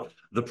about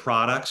the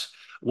products.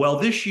 Well,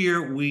 this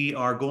year we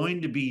are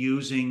going to be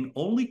using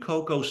only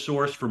cocoa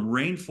sourced from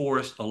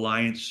Rainforest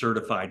Alliance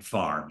certified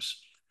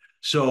farms.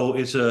 So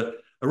it's a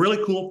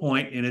really cool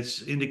point, and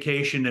it's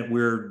indication that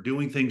we're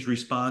doing things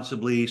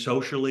responsibly,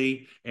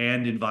 socially,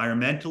 and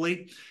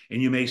environmentally.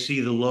 And you may see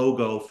the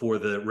logo for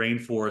the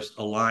Rainforest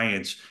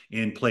Alliance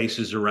in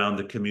places around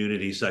the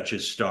community, such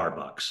as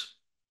Starbucks.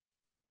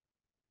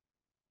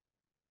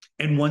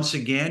 And once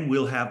again,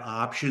 we'll have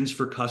options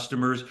for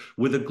customers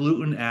with a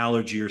gluten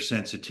allergy or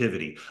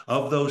sensitivity.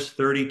 Of those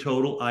 30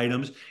 total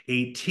items,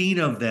 18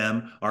 of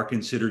them are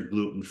considered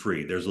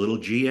gluten-free. There's a little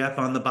GF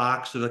on the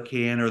box of the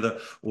can or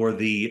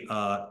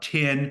the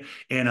tin,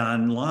 and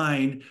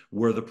online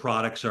where the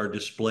products are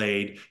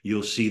displayed,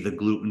 you'll see the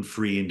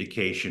gluten-free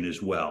indication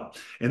as well.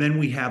 And then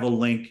we have a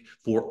link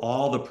for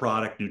all the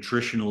product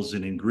nutritionals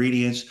and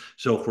ingredients.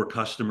 So for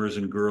customers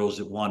and girls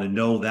that want to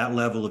know that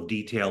level of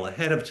detail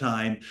ahead of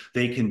time,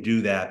 they can do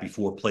that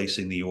before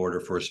placing the order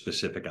for a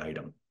specific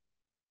item.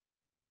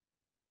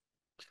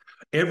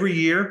 Every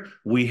year,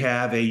 we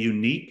have a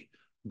unique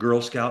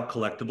Girl Scout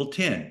collectible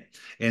tin.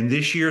 And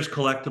this year's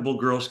collectible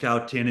Girl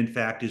Scout tin, in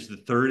fact, is the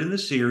third in the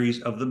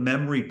series of the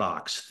memory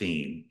box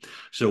theme.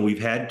 So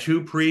we've had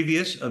 2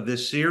 previous of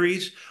this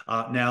series.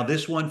 Now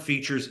this one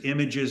features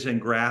images and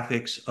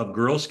graphics of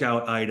Girl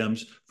Scout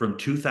items from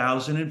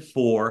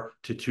 2004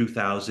 to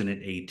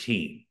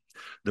 2018.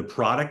 The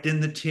product in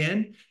the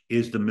tin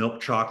is the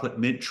milk chocolate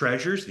mint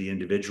treasures, the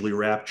individually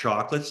wrapped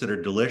chocolates that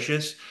are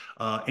delicious.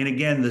 And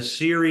again, the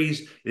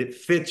series, it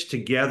fits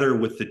together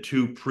with the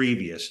 2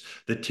 previous.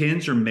 The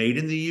tins are made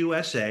in the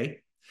USA.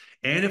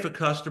 And if a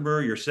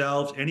customer,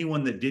 yourselves,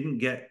 anyone that didn't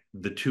get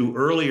the 2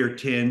 earlier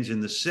tins in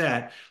the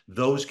set,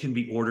 those can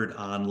be ordered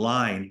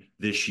online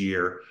this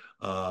year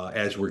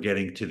as we're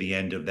getting to the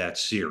end of that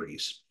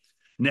series.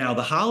 Now,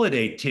 the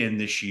holiday tin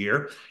this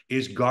year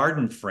is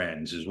Garden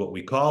Friends, is what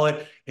we call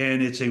it.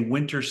 And it's a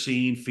winter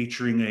scene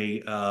featuring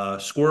a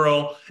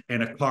squirrel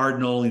and a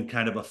cardinal in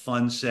kind of a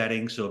fun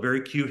setting. So a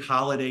very cute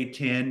holiday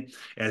tin.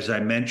 As I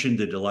mentioned,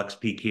 the deluxe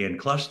pecan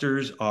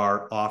clusters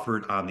are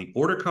offered on the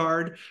order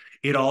card.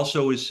 It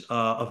also is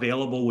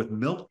available with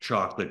milk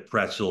chocolate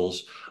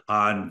pretzels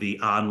on the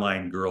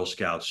online Girl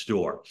Scout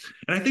store.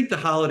 And I think the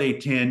holiday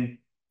tin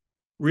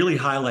really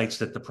highlights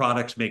that the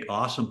products make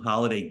awesome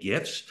holiday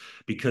gifts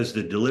because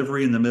the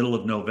delivery in the middle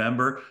of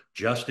November,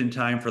 just in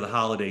time for the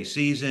holiday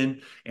season,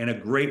 and a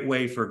great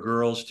way for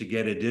girls to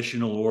get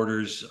additional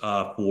orders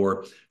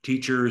for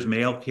teachers,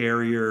 mail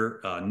carrier,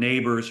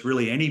 neighbors,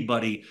 really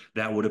anybody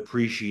that would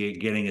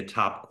appreciate getting a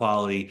top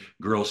quality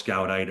Girl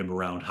Scout item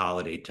around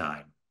holiday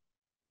time.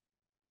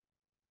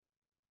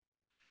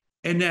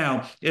 And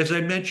now, as I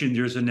mentioned,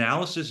 there's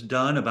analysis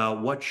done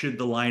about what should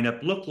the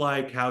lineup look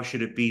like, how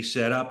should it be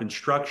set up and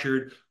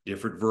structured,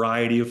 different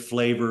variety of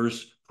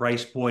flavors,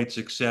 price points,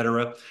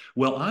 etc.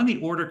 Well, on the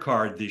order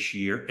card this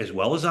year, as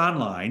well as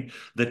online,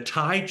 the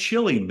Thai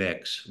chili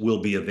mix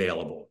will be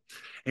available.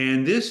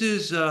 And this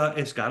is,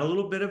 it's got a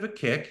little bit of a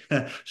kick.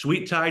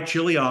 Sweet Thai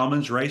chili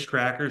almonds, rice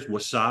crackers,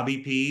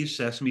 wasabi peas,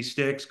 sesame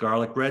sticks,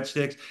 garlic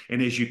breadsticks,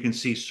 and as you can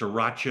see,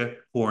 sriracha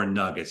corn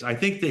nuggets. I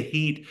think the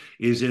heat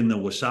is in the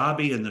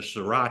wasabi and the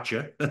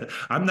sriracha.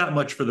 I'm not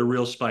much for the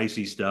real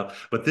spicy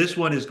stuff, but this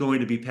one is going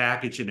to be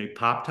packaged in a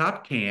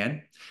pop-top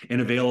can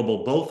and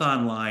available both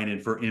online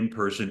and for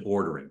in-person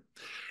ordering.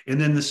 And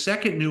then the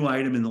second new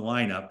item in the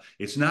lineup,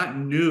 it's not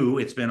new,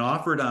 it's been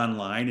offered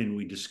online, and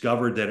we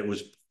discovered that it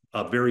was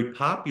a very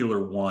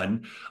popular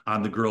one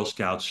on the Girl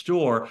Scout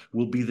store,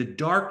 will be the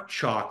dark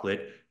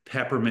chocolate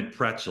peppermint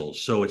pretzels.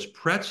 So it's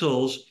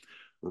pretzels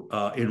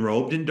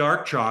enrobed in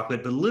dark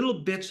chocolate, but little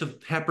bits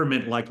of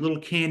peppermint, like little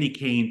candy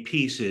cane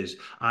pieces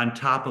on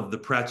top of the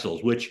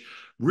pretzels, which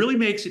really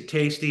makes it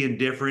tasty and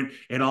different.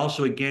 And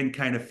also, again,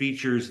 kind of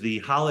features the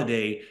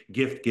holiday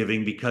gift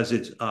giving because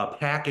it's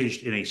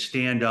packaged in a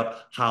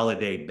stand-up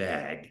holiday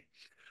bag,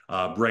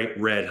 bright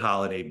red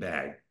holiday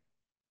bag.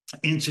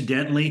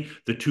 Incidentally,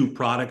 the two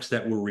products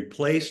that were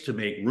replaced to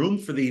make room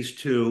for these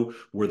two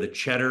were the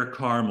cheddar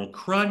caramel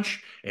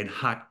crunch and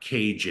hot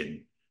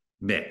Cajun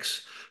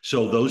mix.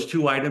 So those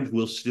two items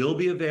will still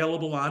be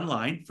available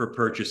online for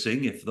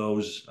purchasing if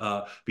those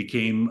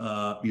became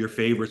your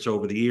favorites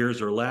over the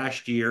years or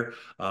last year,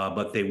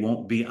 but they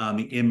won't be on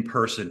the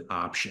in-person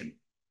option.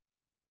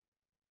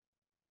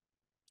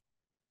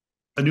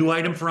 A new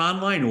item for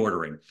online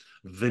ordering,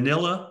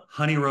 vanilla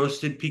honey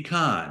roasted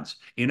pecans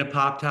in a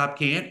pop top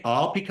can,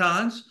 all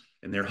pecans,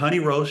 and they're honey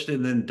roasted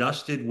and then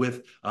dusted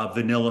with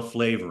vanilla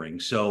flavoring.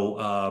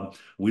 So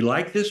we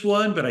like this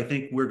one, but I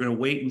think we're going to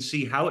wait and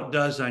see how it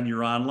does on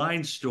your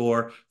online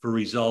store for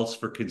results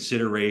for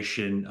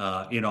consideration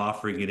in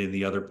offering it in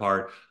the other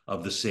part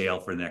of the sale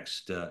for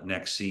next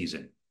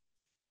season.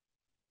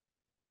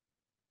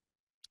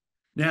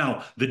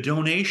 Now, the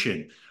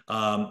donation,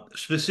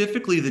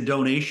 specifically the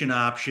donation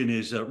option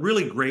is a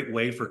really great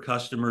way for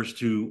customers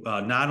to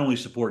not only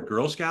support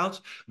Girl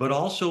Scouts, but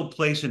also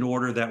place an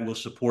order that will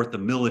support the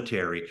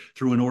military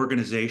through an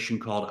organization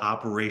called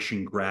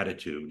Operation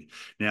Gratitude.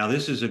 Now,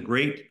 this is a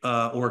great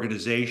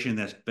organization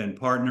that's been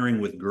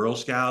partnering with Girl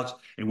Scouts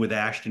and with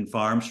Ashton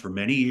Farms for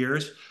many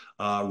years.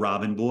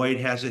 Robin Boyd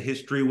has a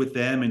history with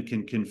them and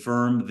can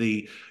confirm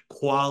the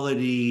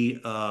quality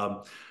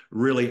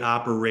really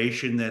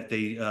operation that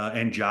they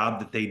and job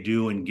that they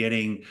do in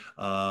getting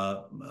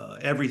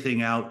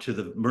everything out to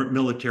the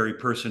military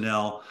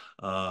personnel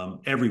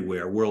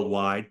everywhere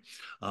worldwide.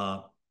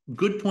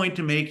 Good point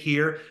to make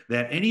here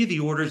that any of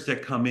the orders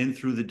that come in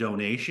through the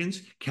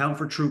donations count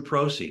for true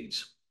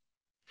proceeds.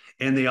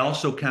 And they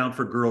also count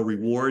for girl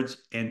rewards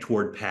and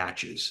toward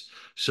patches.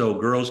 So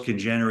girls can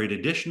generate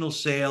additional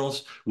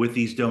sales with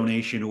these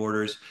donation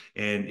orders,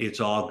 and it's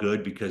all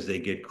good because they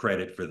get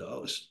credit for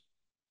those.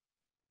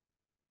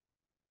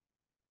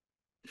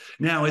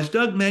 Now, as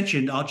Doug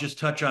mentioned, I'll just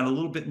touch on a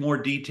little bit more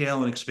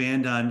detail and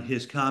expand on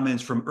his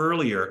comments from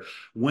earlier.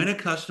 When a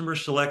customer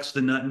selects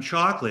the nut and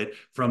chocolate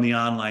from the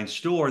online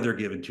store, they're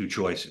given two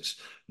choices.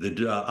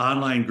 The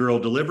online girl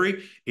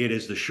delivery, it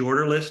is the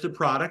shorter list of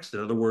products. In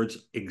other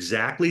words,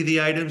 exactly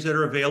the items that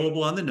are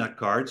available on the nut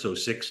card. So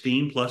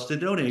 16 plus the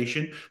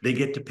donation. They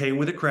get to pay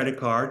with a credit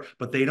card,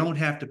 but they don't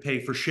have to pay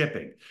for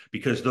shipping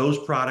because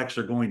those products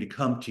are going to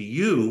come to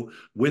you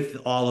with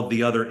all of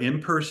the other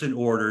in-person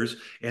orders,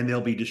 and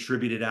they'll be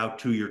distributed out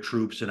to your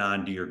troops and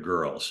on to your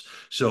girls.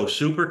 So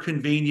super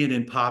convenient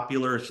and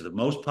popular. It's the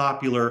most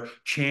popular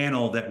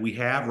channel that we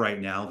have right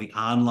now, the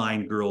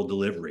online girl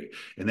delivery.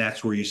 And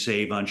that's where you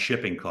save on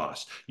shipping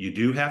costs. You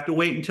do have to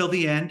wait until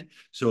the end.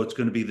 So it's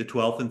going to be the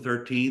 12th and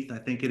 13th, I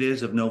think it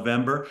is, of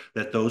November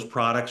that those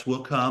products will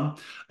come.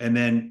 And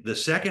then the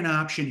second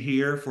option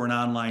here for an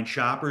online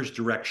shopper is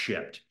direct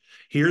shipped.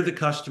 Here the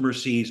customer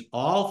sees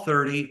all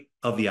 30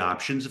 of the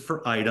options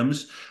for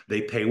items.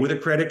 They pay with a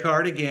credit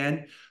card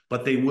again,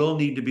 but they will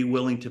need to be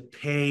willing to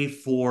pay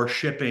for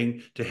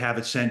shipping to have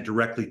it sent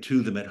directly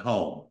to them at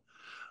home.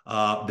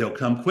 They'll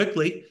come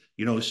quickly.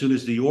 You know, as soon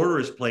as the order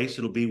is placed,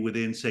 it'll be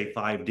within, say,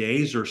 5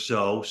 days or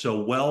so.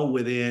 So well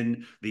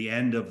within the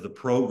end of the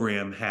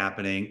program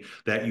happening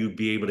that you'd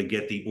be able to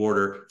get the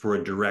order for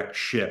a direct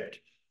shipped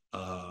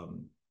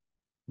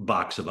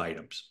box of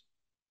items.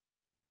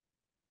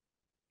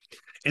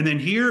 And then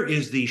here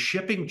is the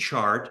shipping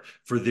chart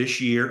for this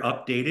year,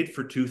 updated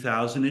for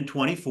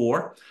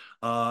 2024.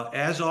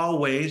 As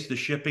always, the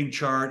shipping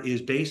chart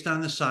is based on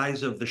the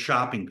size of the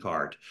shopping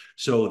cart.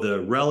 So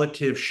the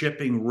relative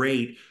shipping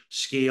rate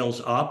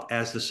scales up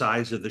as the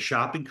size of the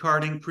shopping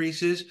cart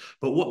increases.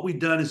 But what we've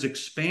done is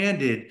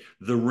expanded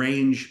the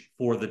range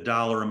for the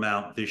dollar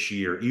amount this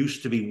year. It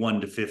used to be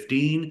 1 to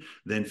 15,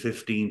 then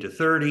 15 to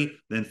 30,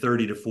 then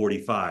 30 to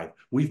 45.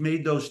 We've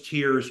made those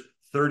tiers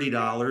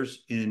 $30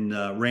 in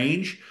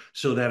range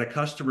so that a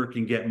customer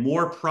can get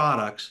more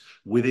products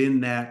within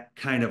that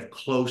kind of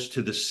close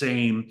to the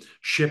same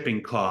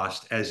shipping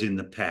cost as in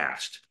the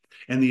past.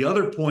 And the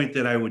other point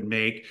that I would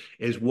make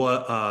is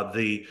what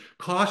the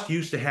cost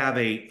used to have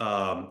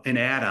an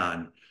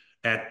add-on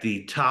at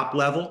the top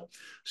level.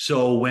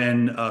 So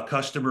when a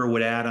customer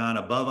would add on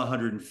above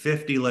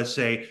 150, let's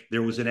say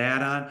there was an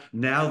add-on,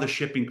 now the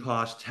shipping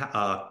cost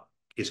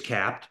is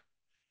capped.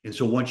 And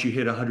so once you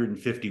hit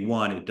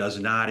 151, it does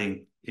not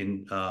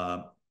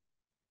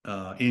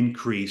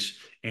increase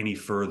any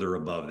further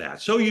above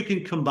that. So you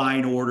can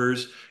combine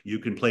orders. You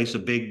can place a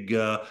big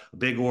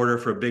order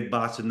for a big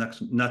box of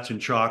nuts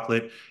and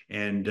chocolate,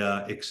 and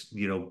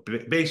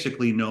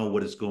basically know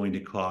what it's going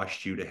to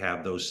cost you to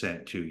have those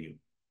sent to you.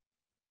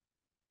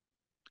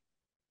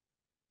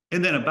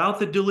 And then about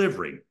the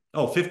delivery.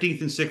 15th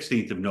and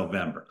 16th of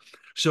November.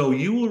 So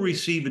you will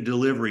receive a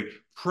delivery.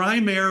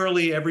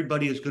 Primarily,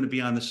 everybody is going to be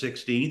on the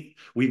 16th.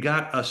 We've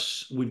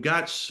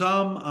got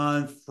some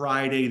on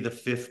Friday the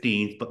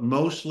 15th, but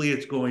mostly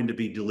it's going to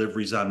be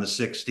deliveries on the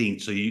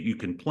 16th. So you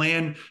can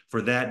plan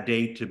for that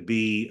date to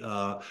be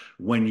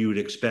when you would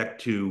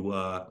expect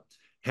to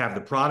have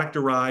the product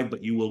arrive,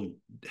 but you will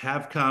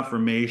have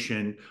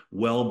confirmation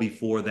well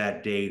before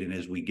that date. And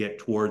as we get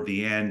toward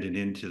the end and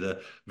into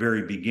the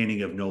very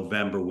beginning of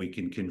November, we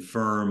can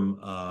confirm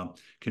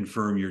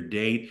your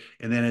date.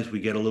 And then as we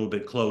get a little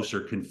bit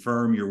closer,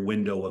 confirm your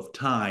window of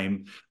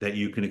time that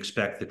you can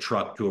expect the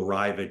truck to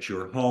arrive at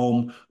your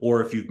home,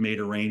 or if you've made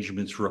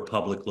arrangements for a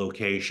public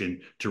location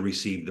to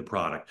receive the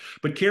product.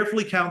 But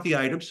carefully count the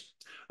items.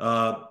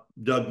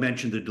 Doug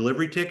mentioned the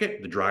delivery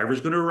ticket. The driver's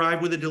going to arrive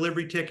with a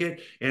delivery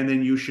ticket, and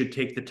then you should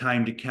take the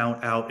time to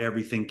count out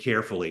everything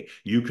carefully.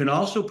 You can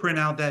also print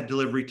out that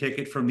delivery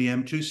ticket from the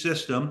M2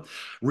 system.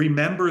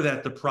 Remember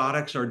that the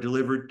products are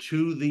delivered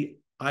to the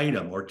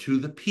item or to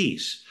the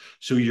piece.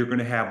 So you're going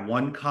to have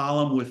one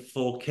column with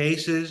full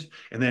cases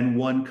and then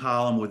one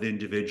column with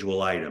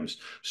individual items.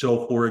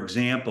 So for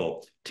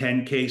example,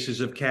 10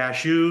 cases of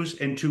cashews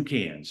and 2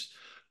 cans.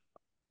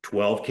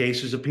 12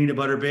 cases of peanut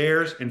butter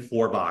bears and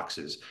 4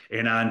 boxes,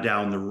 and on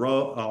down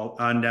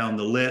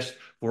the list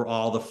for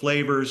all the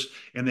flavors,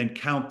 and then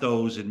count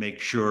those and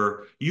make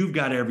sure you've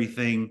got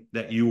everything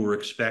that you were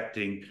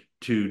expecting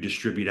to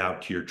distribute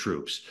out to your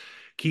troops.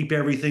 Keep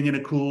everything in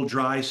a cool,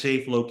 dry,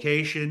 safe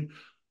location.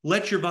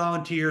 Let your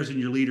volunteers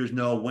and your leaders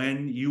know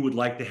when you would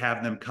like to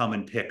have them come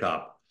and pick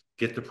up.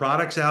 Get the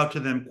products out to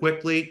them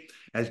quickly.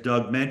 As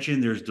Doug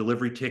mentioned, there's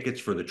delivery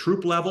tickets for the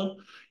troop level.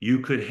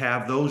 You could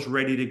have those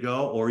ready to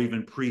go or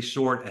even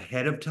pre-sort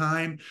ahead of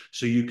time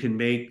so you can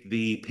make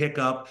the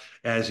pickup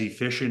as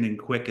efficient and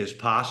quick as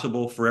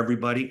possible for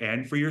everybody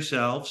and for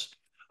yourselves.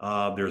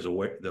 There's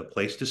the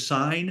place to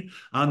sign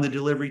on the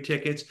delivery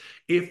tickets.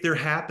 If there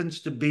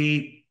happens to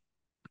be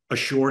a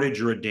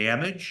shortage or a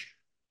damage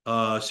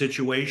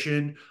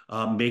situation,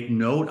 make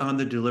note on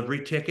the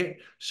delivery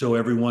ticket so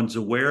everyone's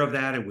aware of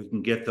that and we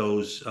can get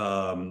those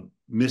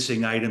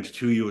missing items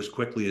to you as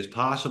quickly as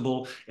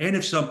possible. And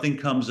if something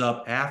comes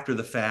up after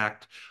the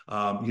fact,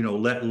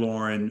 let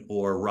Lauren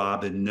or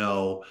Robin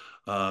know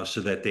so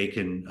that they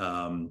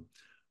can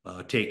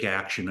take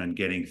action on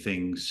getting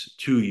things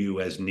to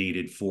you as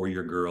needed for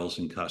your girls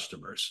and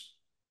customers.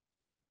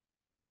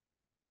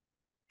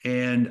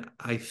 And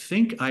I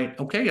think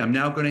I'm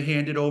now going to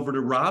hand it over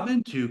to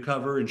Robin to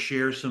cover and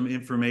share some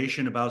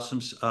information about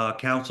some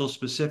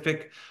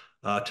council-specific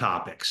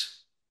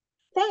topics.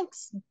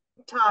 Thanks,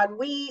 Todd.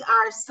 We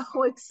are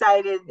so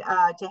excited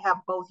to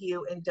have both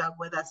you and Doug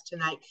with us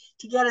tonight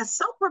to get us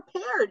so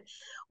prepared.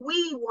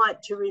 We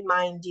want to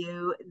remind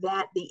you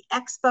that the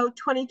Expo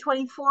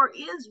 2024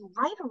 is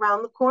right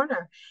around the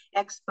corner.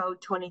 Expo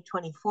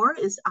 2024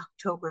 is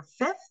October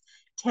 5th.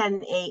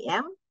 10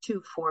 a.m.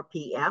 to 4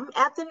 p.m.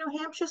 at the New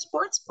Hampshire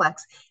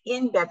Sportsplex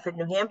in Bedford,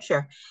 New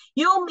Hampshire.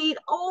 You'll meet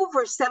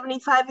over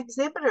 75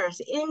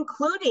 exhibitors,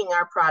 including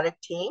our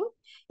product team,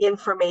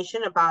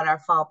 information about our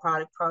fall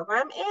product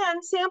program,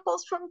 and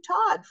samples from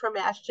Todd from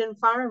Ashton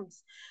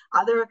Farms.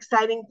 Other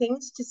exciting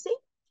things to see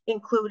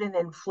include an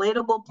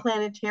inflatable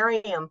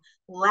planetarium,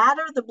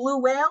 Ladder the Blue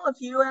Whale, if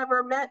you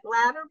ever met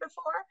Ladder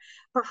before,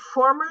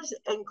 performers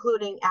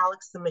including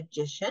Alex the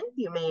Magician,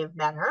 you may have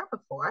met her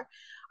before,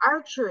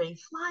 archery,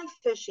 fly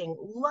fishing,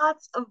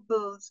 lots of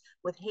booths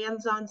with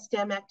hands-on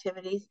STEM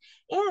activities,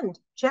 and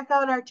check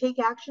out our Take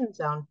Action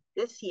Zone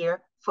this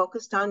year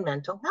focused on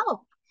mental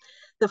health.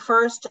 The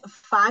first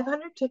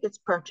 500 tickets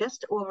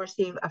purchased will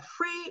receive a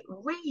free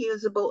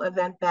reusable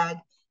event bag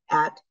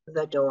at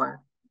the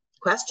door.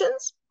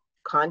 Questions?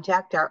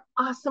 Contact our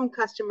awesome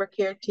customer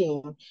care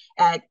team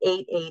at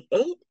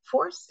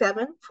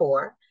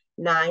 888-474-9686.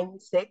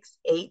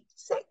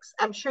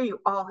 I'm sure you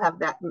all have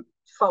that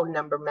phone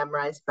number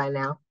memorized by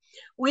now.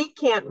 We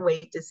can't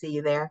wait to see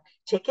you there.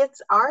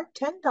 Tickets are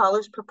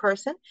 $10 per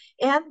person,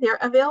 and they're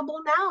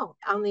available now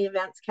on the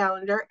events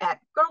calendar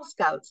at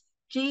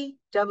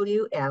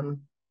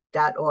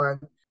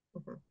girlscoutsgwm.org.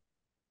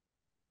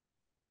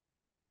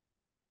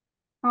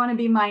 I want to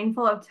be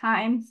mindful of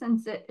time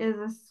since it is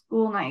a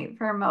school night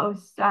for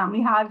most.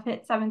 We have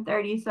hit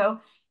 7:30, so if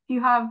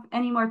you have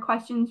any more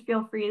questions,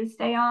 feel free to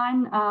stay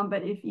on.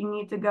 But if you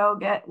need to go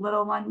get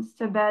little ones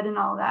to bed and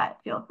all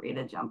that, feel free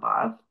to jump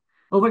off.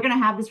 Well, we're going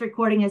to have this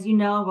recording, as you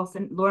know.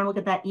 Lauren will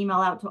get that email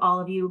out to all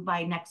of you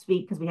by next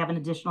week because we have an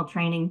additional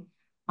training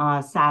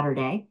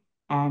Saturday.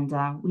 And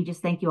we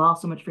just thank you all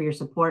so much for your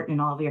support and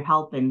all of your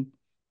help. And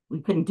we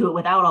couldn't do it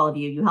without all of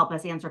you. You help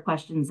us answer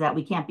questions that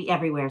we can't be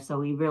everywhere. So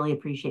we really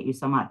appreciate you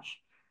so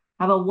much.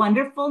 Have a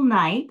wonderful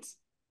night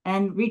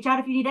and reach out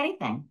if you need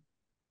anything.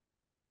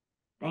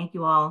 Thank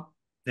you all.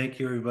 Thank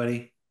you,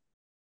 everybody.